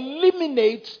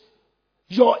eliminate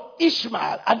your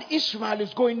Ishmael, and Ishmael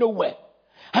is going nowhere.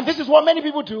 And this is what many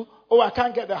people do. Oh, I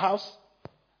can't get the house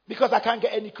because I can't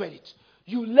get any credit.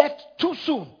 You left too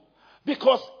soon,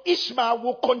 because Ishmael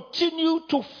will continue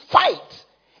to fight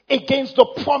against the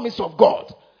promise of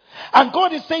God. And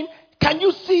God is saying, can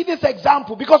you see this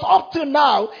example? Because up till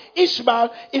now,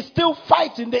 Ishmael is still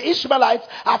fighting. The Ishmaelites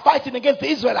are fighting against the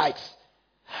Israelites.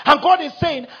 And God is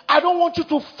saying, I don't want you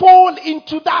to fall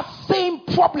into that same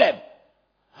problem.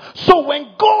 So when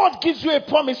God gives you a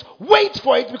promise, wait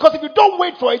for it. Because if you don't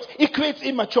wait for it, it creates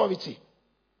immaturity.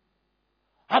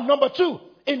 And number two,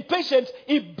 impatience,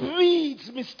 it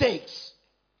breeds mistakes.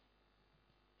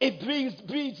 It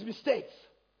breeds mistakes.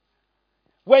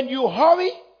 When you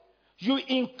hurry, you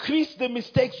increase the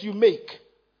mistakes you make.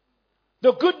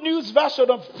 The good news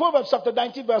version of Proverbs chapter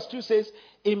 19 verse 2 says,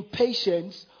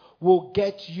 impatience will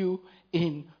get you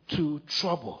into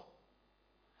trouble.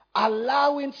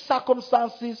 Allowing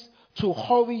circumstances to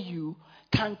hurry you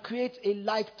can create a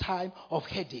lifetime of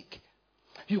headache.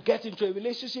 You get into a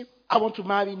relationship, I want to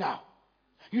marry now.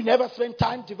 You never spend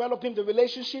time developing the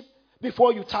relationship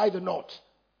before you tie the knot.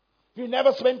 You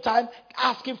never spend time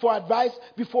asking for advice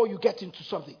before you get into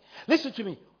something. Listen to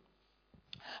me.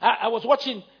 I was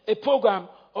watching a program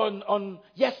on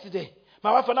yesterday.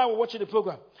 My wife and I were watching a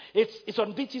program. It's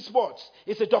on BT Sports.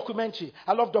 It's a documentary.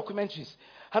 I love documentaries.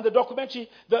 And the documentary,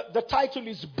 the title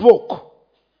is Broke.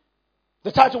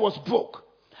 The title was Broke.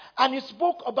 And it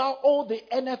spoke about all the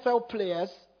NFL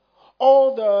players,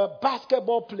 all the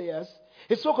basketball players.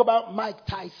 It spoke about Mike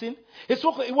Tyson. It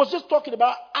was just talking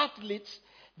about athletes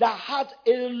that had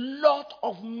a lot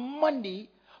of money,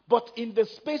 but in the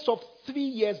space of 3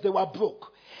 years, they were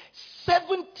broke.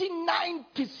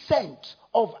 79%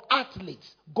 of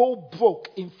athletes go broke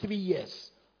in 3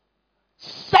 years.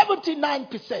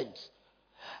 79%.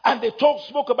 And they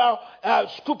spoke about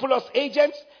scrupulous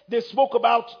agents. They spoke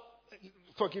about,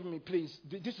 forgive me please,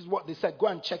 this is what they said. Go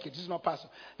and check it. This is not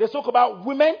personal. They spoke about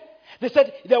women. They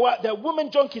said there were women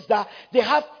junkies that they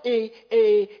have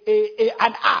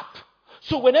an app.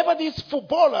 So whenever these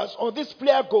footballers or this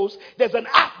player goes, there's an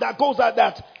app that goes out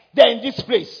that they're in this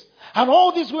place. And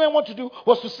all these women want to do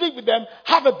was to sleep with them,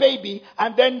 have a baby,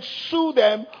 and then sue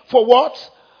them for what?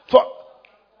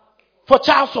 For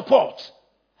child support.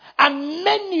 And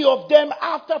many of them,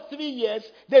 after 3 years,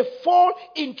 they fall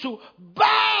into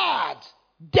bad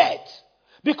debt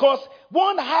Because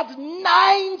one had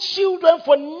 9 children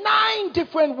for 9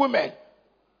 different women.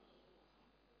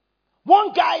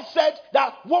 One guy said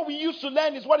that what we used to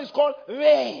learn is what is called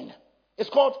rain. It's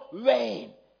called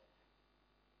rain.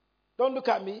 Don't look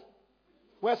at me.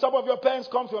 Where some of your parents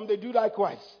come from, they do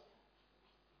likewise.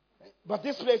 But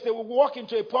this place, they will walk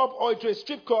into a pub or into a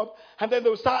strip club, and then they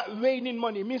will start raining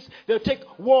money. It means they'll take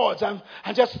words and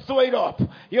just throw it up.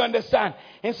 You understand?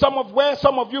 And where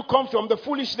some of you come from, the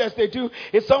foolishness they do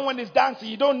is someone is dancing.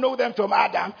 You don't know them from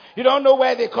Adam. You don't know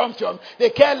where they come from. They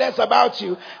care less about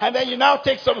you. And then you now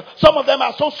take some of them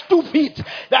are so stupid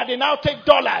that they now take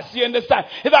dollars. You understand?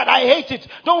 In fact, I hate it.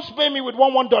 Don't spray me with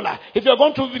 $1. If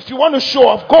you want to show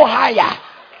off, go higher.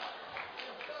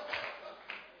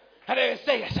 And they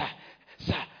say, sir.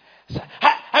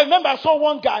 I remember I saw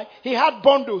one guy, he had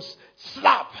bundles.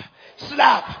 Slap.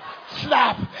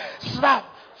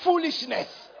 Foolishness.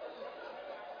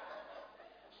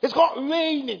 It's called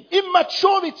raining.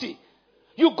 Immaturity.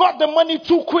 You got the money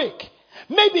too quick.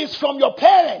 Maybe it's from your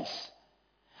parents.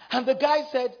 And the guy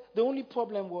said, the only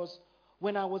problem was,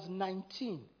 when I was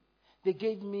 19, they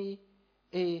gave me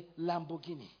a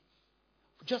Lamborghini.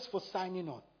 Just for signing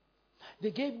on.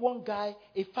 They gave one guy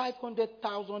a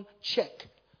 $500,000 check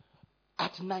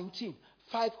at 19.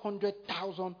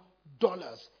 $500,000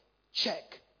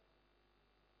 check.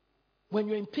 When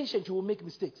you're impatient, you will make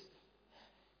mistakes.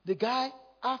 The guy,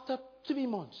 after 3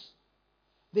 months,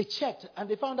 they checked and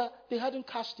they found out they hadn't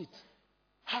cashed it.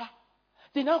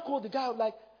 They now called the guy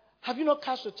like, have you not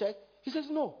cashed the check? He says,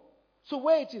 no. So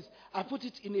where it is, I put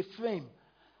it in a frame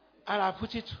and I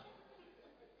put it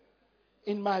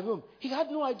in my room. He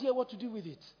had no idea what to do with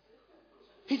it.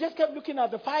 He just kept looking at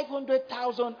the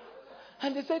 500,000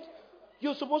 and they said,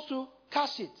 you're supposed to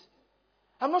cash it.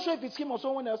 I'm not sure if it's him or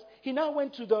someone else. He now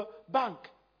went to the bank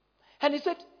and he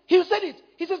said it.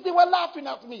 He says, they were laughing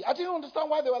at me. I didn't understand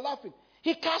why they were laughing.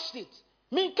 He cashed it.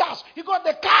 Mean cash. He got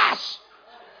the cash.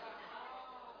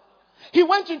 He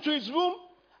went into his room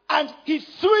and he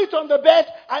threw it on the bed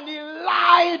and he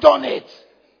lied on it.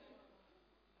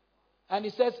 And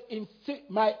he says,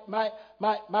 my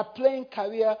playing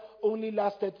career only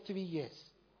lasted 3 years.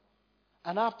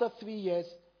 And after 3 years,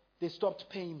 they stopped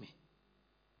paying me.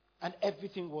 And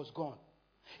everything was gone.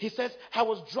 He says, I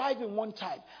was driving one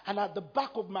time, and at the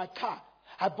back of my car,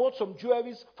 I bought some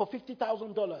jewelry for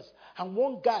 $50,000. And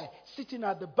one guy sitting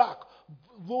at the back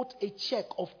wrote a check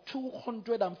of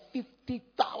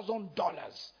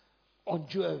 $250,000 on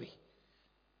jewelry.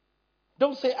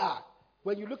 Don't say,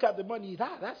 when you look at the money,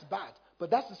 that's bad. But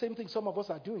that's the same thing some of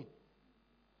us are doing.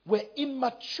 We're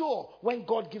immature when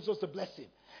God gives us the blessing.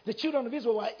 The children of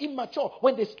Israel were immature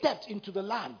when they stepped into the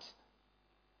land.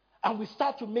 And we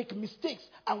start to make mistakes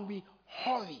and we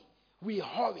hurry.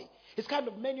 It's kind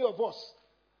of many of us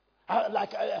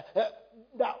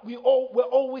that we're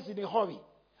always in a hurry.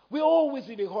 We're always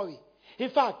in a hurry.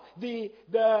 In fact, the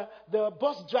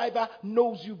bus driver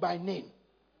knows you by name.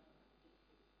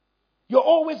 You're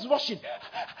always rushing.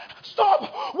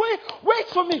 Stop! Wait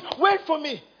for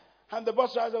me. And the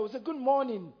bus driver will say, good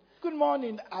morning,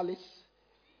 Alice.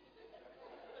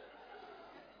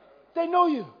 They know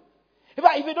you. In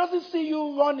fact, if he doesn't see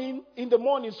you running in the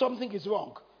morning, something is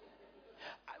wrong.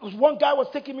 One guy was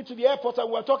taking me to the airport and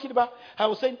we were talking about, I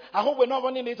was saying, I hope we're not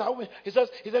running late. He says,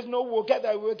 no, we'll get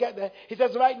there. He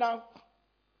says, right now,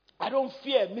 I don't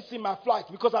fear missing my flight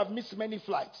because I've missed many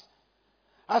flights.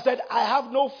 I said, I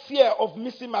have no fear of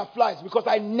missing my flights because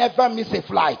I never miss a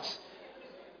flight.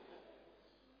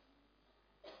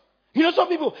 You know, some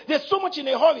people, they're so much in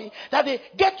a hurry that they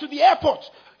get to the airport.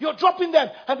 You're dropping them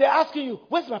and they're asking you,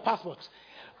 where's my passport?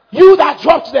 You that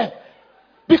dropped them.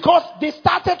 Because they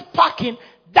started packing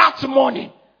that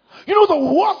morning. You know, the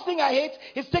worst thing I hate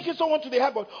is taking someone to the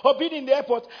airport or being in the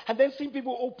airport and then seeing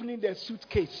people opening their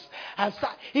suitcase. And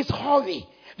it's hurry.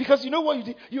 Because you know what you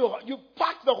did? You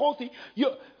packed the whole thing.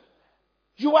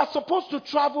 You are supposed to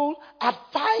travel at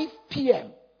 5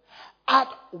 p.m. At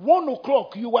 1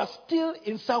 o'clock, you were still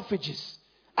in Selfridges.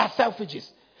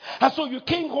 And so you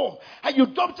came home and you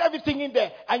dumped everything in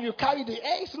there and you carried it.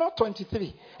 It's not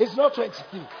 23. It's not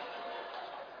 23.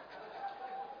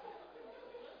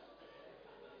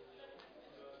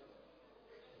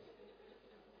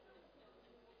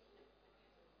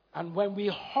 And when we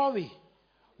hurry,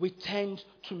 we tend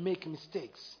to make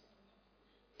mistakes.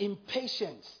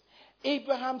 Impatience.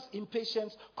 Abraham's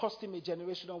impatience cost him a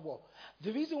generational war.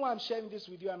 The reason why I'm sharing this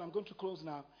with you, and I'm going to close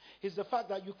now, is the fact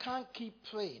that you can't keep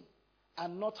praying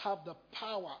and not have the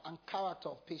power and character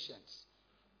of patience.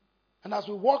 And as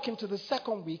we walk into the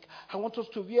second week, I want us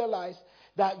to realize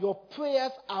that your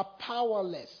prayers are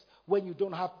powerless when you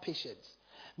don't have patience.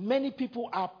 Many people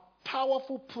are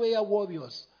Powerful prayer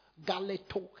warriors.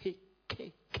 Galeto he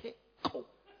ke ko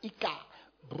ika.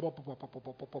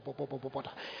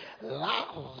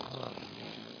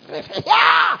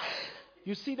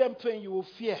 You see them praying, you will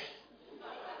fear.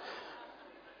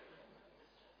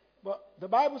 But the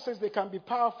Bible says they can be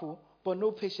powerful, but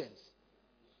no patience.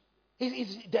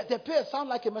 Their prayers sound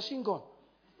like a machine gun.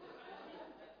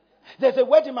 There's a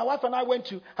wedding my wife and I went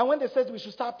to, and when they said we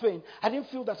should start praying, I didn't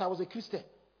feel that I was a Christian.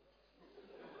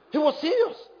 It was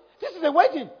serious. This is a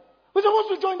wedding. We're supposed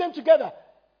to join them together.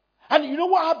 And you know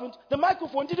what happened? The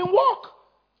microphone didn't work.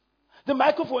 The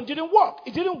microphone didn't work.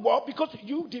 It didn't work because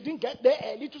you didn't get there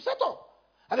early to set up.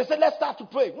 And they said, let's start to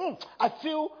pray. I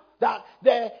feel that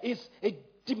there is a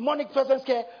demonic presence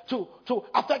here to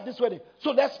affect this wedding.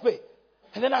 So let's pray.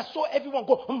 And then I saw everyone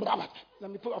go, let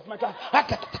me put off my glass.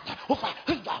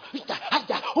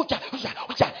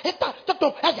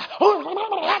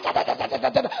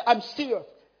 I'm serious.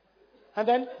 And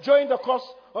then during the course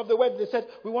of the wedding, they said,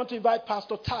 we want to invite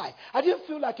Pastor Ty. I didn't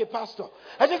feel like a pastor.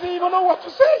 I didn't even know what to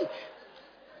say.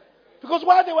 Because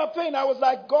while they were praying, I was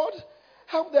like, God,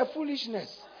 help their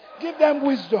foolishness. Give them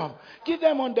wisdom. Give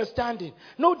them understanding.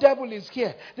 No devil is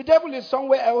here. The devil is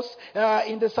somewhere else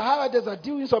in the Sahara Desert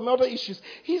doing some other issues.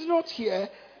 He's not here.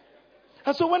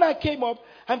 And so when I came up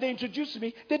and they introduced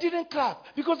me, they didn't clap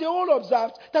because they all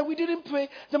observed that we didn't pray.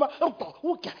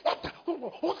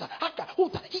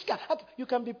 You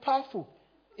can be powerful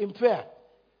in prayer,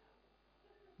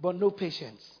 but no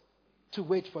patience to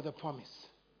wait for the promise.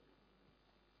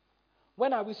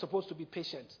 When are we supposed to be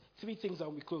patient? 3 things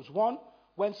and we close. 1,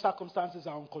 when circumstances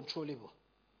are uncontrollable.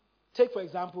 Take, for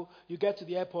example, you get to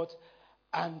the airport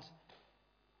and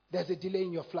there's a delay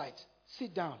in your flight.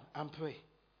 Sit down and pray.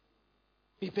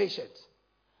 Be patient.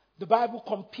 The Bible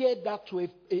compared that to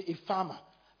a farmer.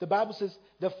 The Bible says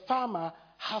the farmer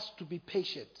has to be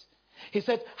patient. He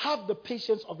said, have the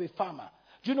patience of a farmer.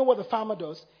 Do you know what the farmer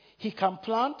does? He can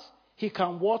plant, he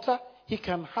can water, he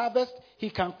can harvest, he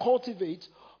can cultivate,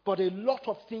 but a lot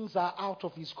of things are out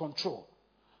of his control.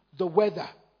 The weather,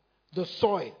 the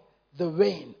soil, the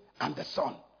rain, and the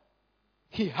sun.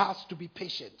 He has to be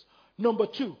patient. Number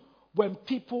 2, when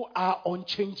people are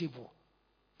unchangeable.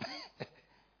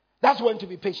 That's when to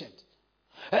be patient.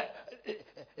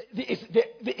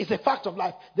 It's a fact of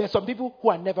life. There are some people who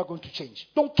are never going to change.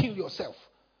 Don't kill yourself.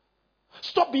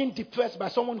 Stop being depressed by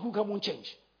someone who won't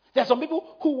change. There are some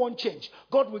people who won't change.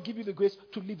 God will give you the grace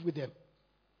to live with them.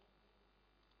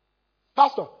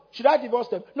 Pastor, should I divorce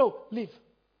them? No, live.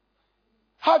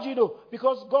 How do you know?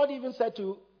 Because God even said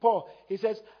to Paul, he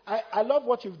says, I love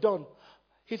what you've done.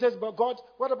 He says, but God,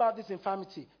 what about this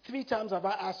infirmity? 3 times have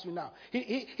I asked you now.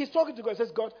 He's talking to God. He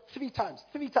says, God, 3 times.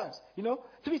 3 times.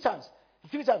 3 times.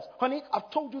 3 times. Honey,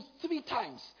 I've told you 3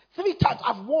 times. 3 times.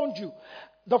 I've warned you.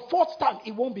 The 4th time,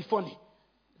 it won't be funny.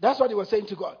 That's what he was saying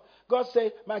to God. God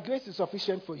said, my grace is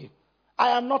sufficient for you.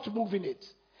 I am not moving it.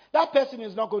 That person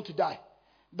is not going to die.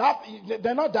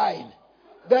 They're not dying.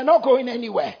 They're not going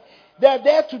anywhere. They're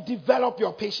there to develop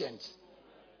your patience.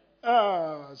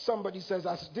 Somebody says,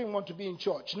 I didn't want to be in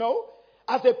church. No.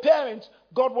 As a parent,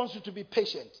 God wants you to be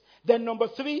patient. Then number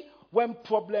 3, when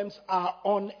problems are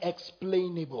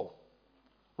unexplainable.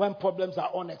 When problems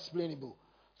are unexplainable.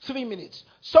 3 minutes.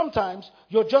 Sometimes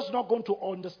you're just not going to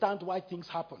understand why things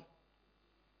happen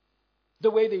the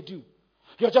way they do.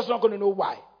 You're just not going to know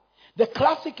why. The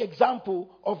classic example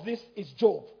of this is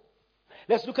Job.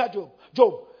 Let's look at Job.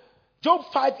 Job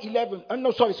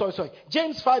 5:11.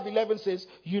 James 5:11 says,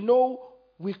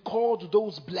 we called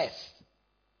those blessed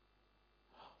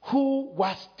who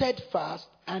were steadfast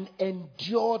and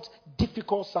endured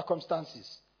difficult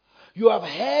circumstances. You have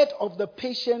heard of the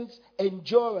patient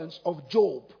endurance of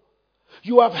Job.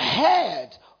 You have heard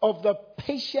of the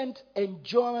patient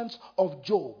endurance of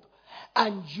Job.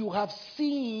 And you have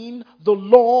seen the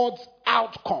Lord's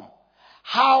outcome.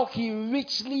 How he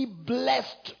richly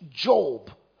blessed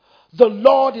Job. The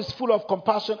Lord is full of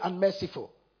compassion and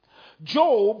merciful.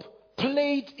 Job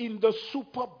played in the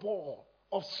Super Bowl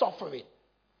of suffering.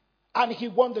 And he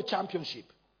won the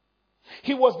championship.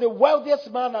 He was the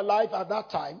wealthiest man alive at that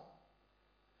time.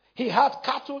 He had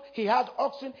cattle, he had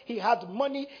oxen, he had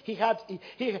money, he had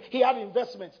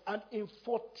investments. And in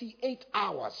 48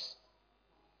 hours,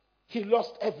 he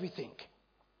lost everything.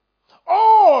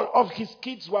 All of his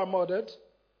kids were murdered.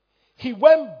 He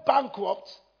went bankrupt.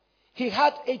 He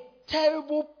had a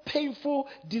terrible, painful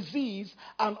disease,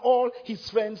 and all his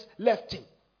friends left him.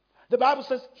 The Bible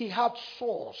says he had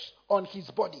sores on his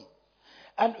body.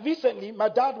 And recently, my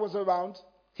dad was around.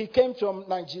 He came from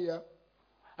Nigeria.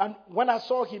 And when I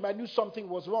saw him, I knew something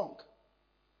was wrong.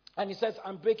 And he says,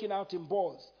 I'm breaking out in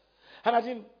balls. And I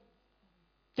didn't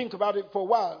think about it for a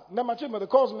while. Then my twin brother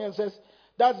calls me and says,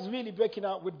 Dad is really breaking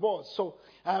out with boils. So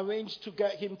I arranged to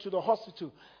get him to the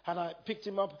hospital, and I picked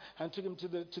him up and took him to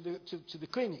the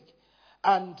clinic.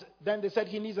 And then they said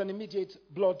he needs an immediate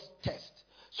blood test.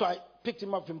 So I picked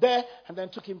him up from there and then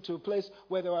took him to a place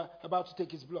where they were about to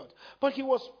take his blood. But he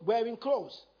was wearing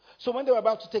clothes. So when they were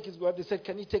about to take his blood, they said,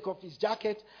 can he take off his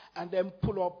jacket and then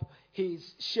pull up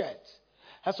his shirt?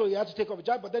 And so he had to take off his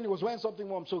jacket, but then he was wearing something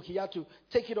warm, so he had to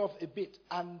take it off a bit.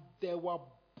 And there were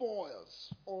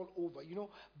boils all over,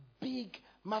 big,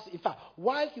 massive. In fact,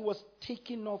 while he was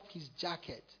taking off his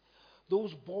jacket,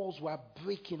 those balls were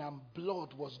breaking and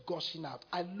blood was gushing out.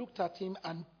 I looked at him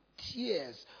and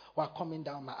tears were coming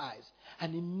down my eyes.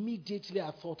 And immediately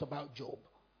I thought about Job.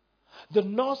 The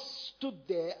nurse stood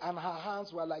there and her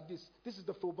hands were like this. This is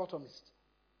the phlebotomist.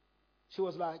 She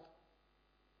was like,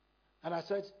 and I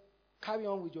said, carry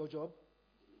on with your job.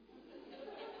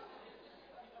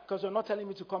 Because you're not telling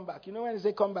me to come back. You know when you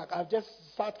say come back, I've just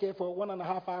sat here for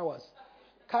 1.5 hours.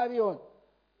 Carry on.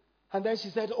 And then she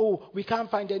said, oh, we can't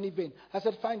find any vein. I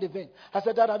said, find a vein. I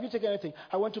said, Dad, have you taken anything?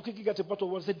 I went to quickly get a bottle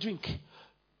of water. I said, drink.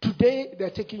 Today, they're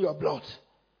taking your blood.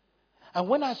 And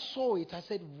when I saw it, I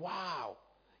said, wow.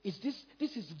 This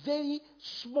is very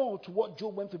small to what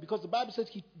Job went through. Because the Bible says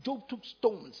Job took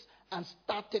stones and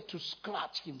started to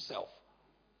scratch himself.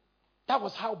 That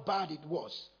was how bad it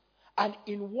was. And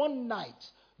in one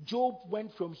night, Job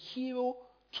went from hero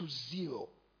to zero.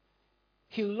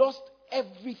 He lost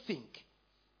everything.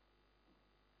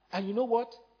 And you know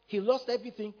what? He lost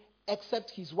everything except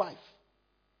his wife.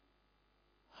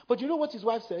 But you know what his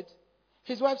wife said?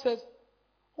 His wife says,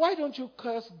 why don't you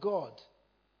curse God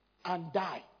and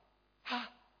die?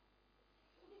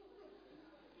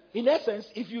 In essence,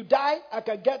 if you die, I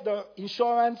can get the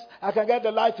insurance, I can get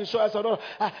the life insurance,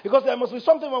 because there must be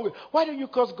something wrong with it. Why don't you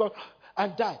curse God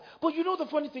and die? But you know the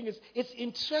funny thing is, it's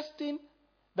interesting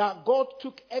that God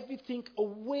took everything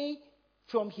away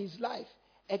from his life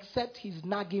except his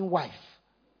nagging wife.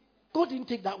 God didn't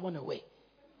take that one away.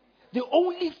 The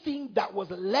only thing that was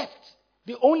left,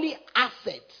 the only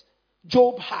asset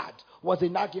Job had was a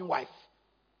nagging wife.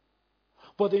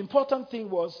 But the important thing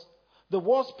was, the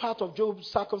worst part of Job's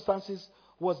circumstances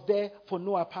was there for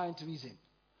no apparent reason.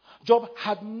 Job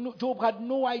had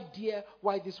no idea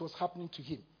why this was happening to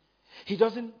him. He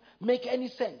doesn't make any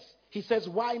sense. He says,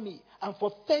 why me? And for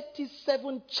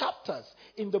 37 chapters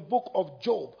in the book of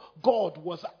Job, God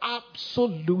was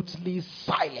absolutely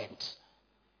silent.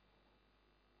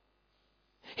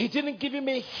 He didn't give him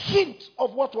a hint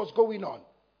of what was going on.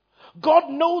 God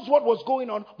knows what was going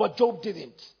on, but Job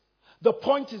didn't. The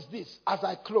point is this, as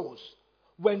I close.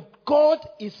 When God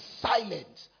is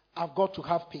silent, I've got to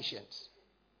have patience.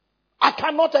 I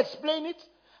cannot explain it.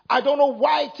 I don't know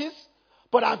why it is.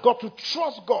 But I've got to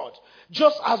trust God.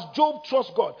 Just as Job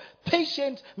trusts God.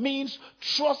 Patience means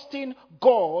trusting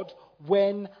God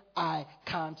when I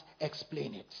can't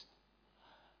explain it.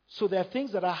 So there are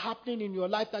things that are happening in your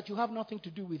life that you have nothing to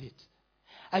do with it.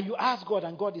 And you ask God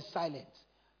and God is silent.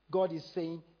 God is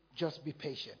saying, just be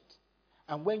patient.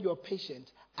 And when you're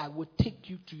patient, I will take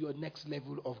you to your next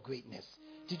level of greatness.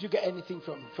 Did you get anything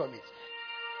from it?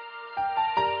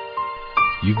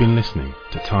 You've been listening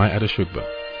to Ty Adeshugba,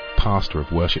 pastor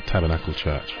of Worship Tabernacle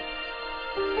Church.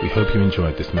 We hope you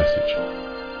enjoyed this message.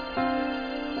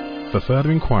 For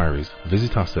further inquiries,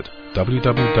 visit us at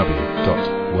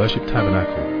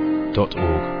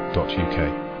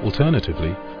www.worshiptabernacle.org.uk.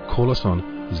 Alternatively, call us on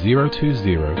 020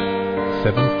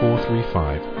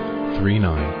 7435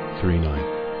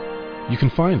 3939. You can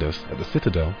find us at the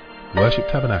Citadel, Worship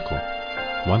Tabernacle,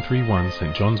 131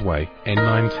 St John's Way,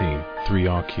 N19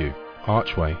 3RQ,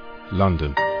 Archway,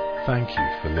 London. Thank you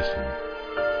for listening.